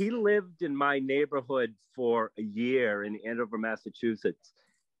 Yes. He lived in my neighborhood for a year in Andover, Massachusetts.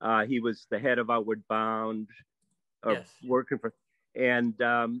 He was the head of Outward Bound, yes, working for, and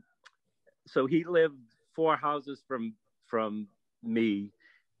so he lived 4 houses from me,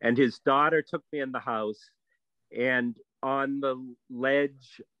 and his daughter took me in the house, and on the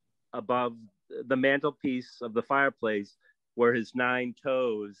ledge above the mantelpiece of the fireplace were his 9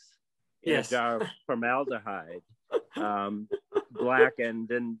 toes in yes, a jar of formaldehyde.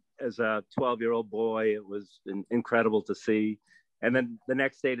 Blackened, and as a 12-year-old boy, it was incredible to see. And then the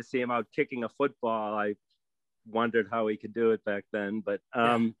next day to see him out kicking a football, I wondered how he could do it back then. But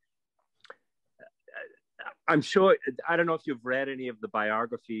I'm sure, I don't know if you've read any of the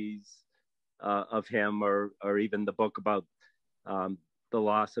biographies of him, or even the book about the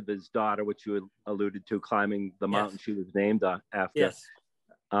loss of his daughter, which you alluded to, climbing the mountain she was named after. Yes,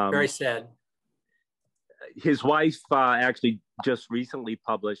 very sad. His wife actually just recently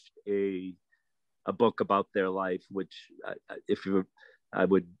published a book about their life, which I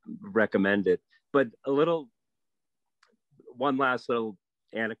would recommend it. But one last little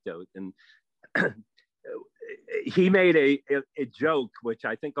anecdote, and he made a joke, which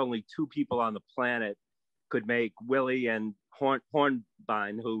I think only two people on the planet could make, Willie and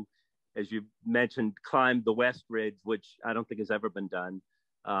Hornbein, who, as you mentioned, climbed the West Ridge, which I don't think has ever been done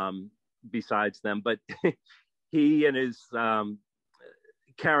besides them. But he, in his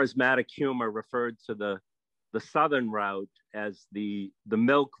charismatic humor, referred to the southern route as the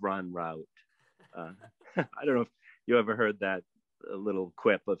Milk Run route. I don't know if you ever heard that little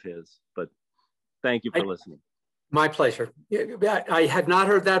quip of his, but thank you for listening. My pleasure. I have not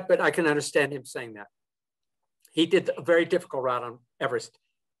heard that, but I can understand him saying that. He did a very difficult route on Everest.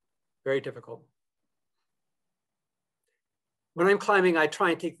 Very difficult. When I'm climbing, I try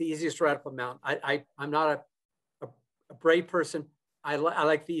and take the easiest route up a mountain. I'm not a brave person. I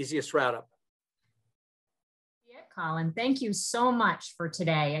like the easiest route up. Yeah, Colin, thank you so much for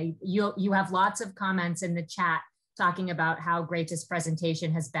today. You have lots of comments in the chat talking about how great this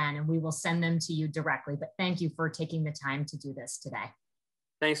presentation has been, and we will send them to you directly. But thank you for taking the time to do this today.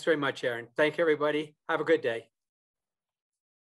 Thanks very much, Aaron. Thank you, everybody. Have a good day.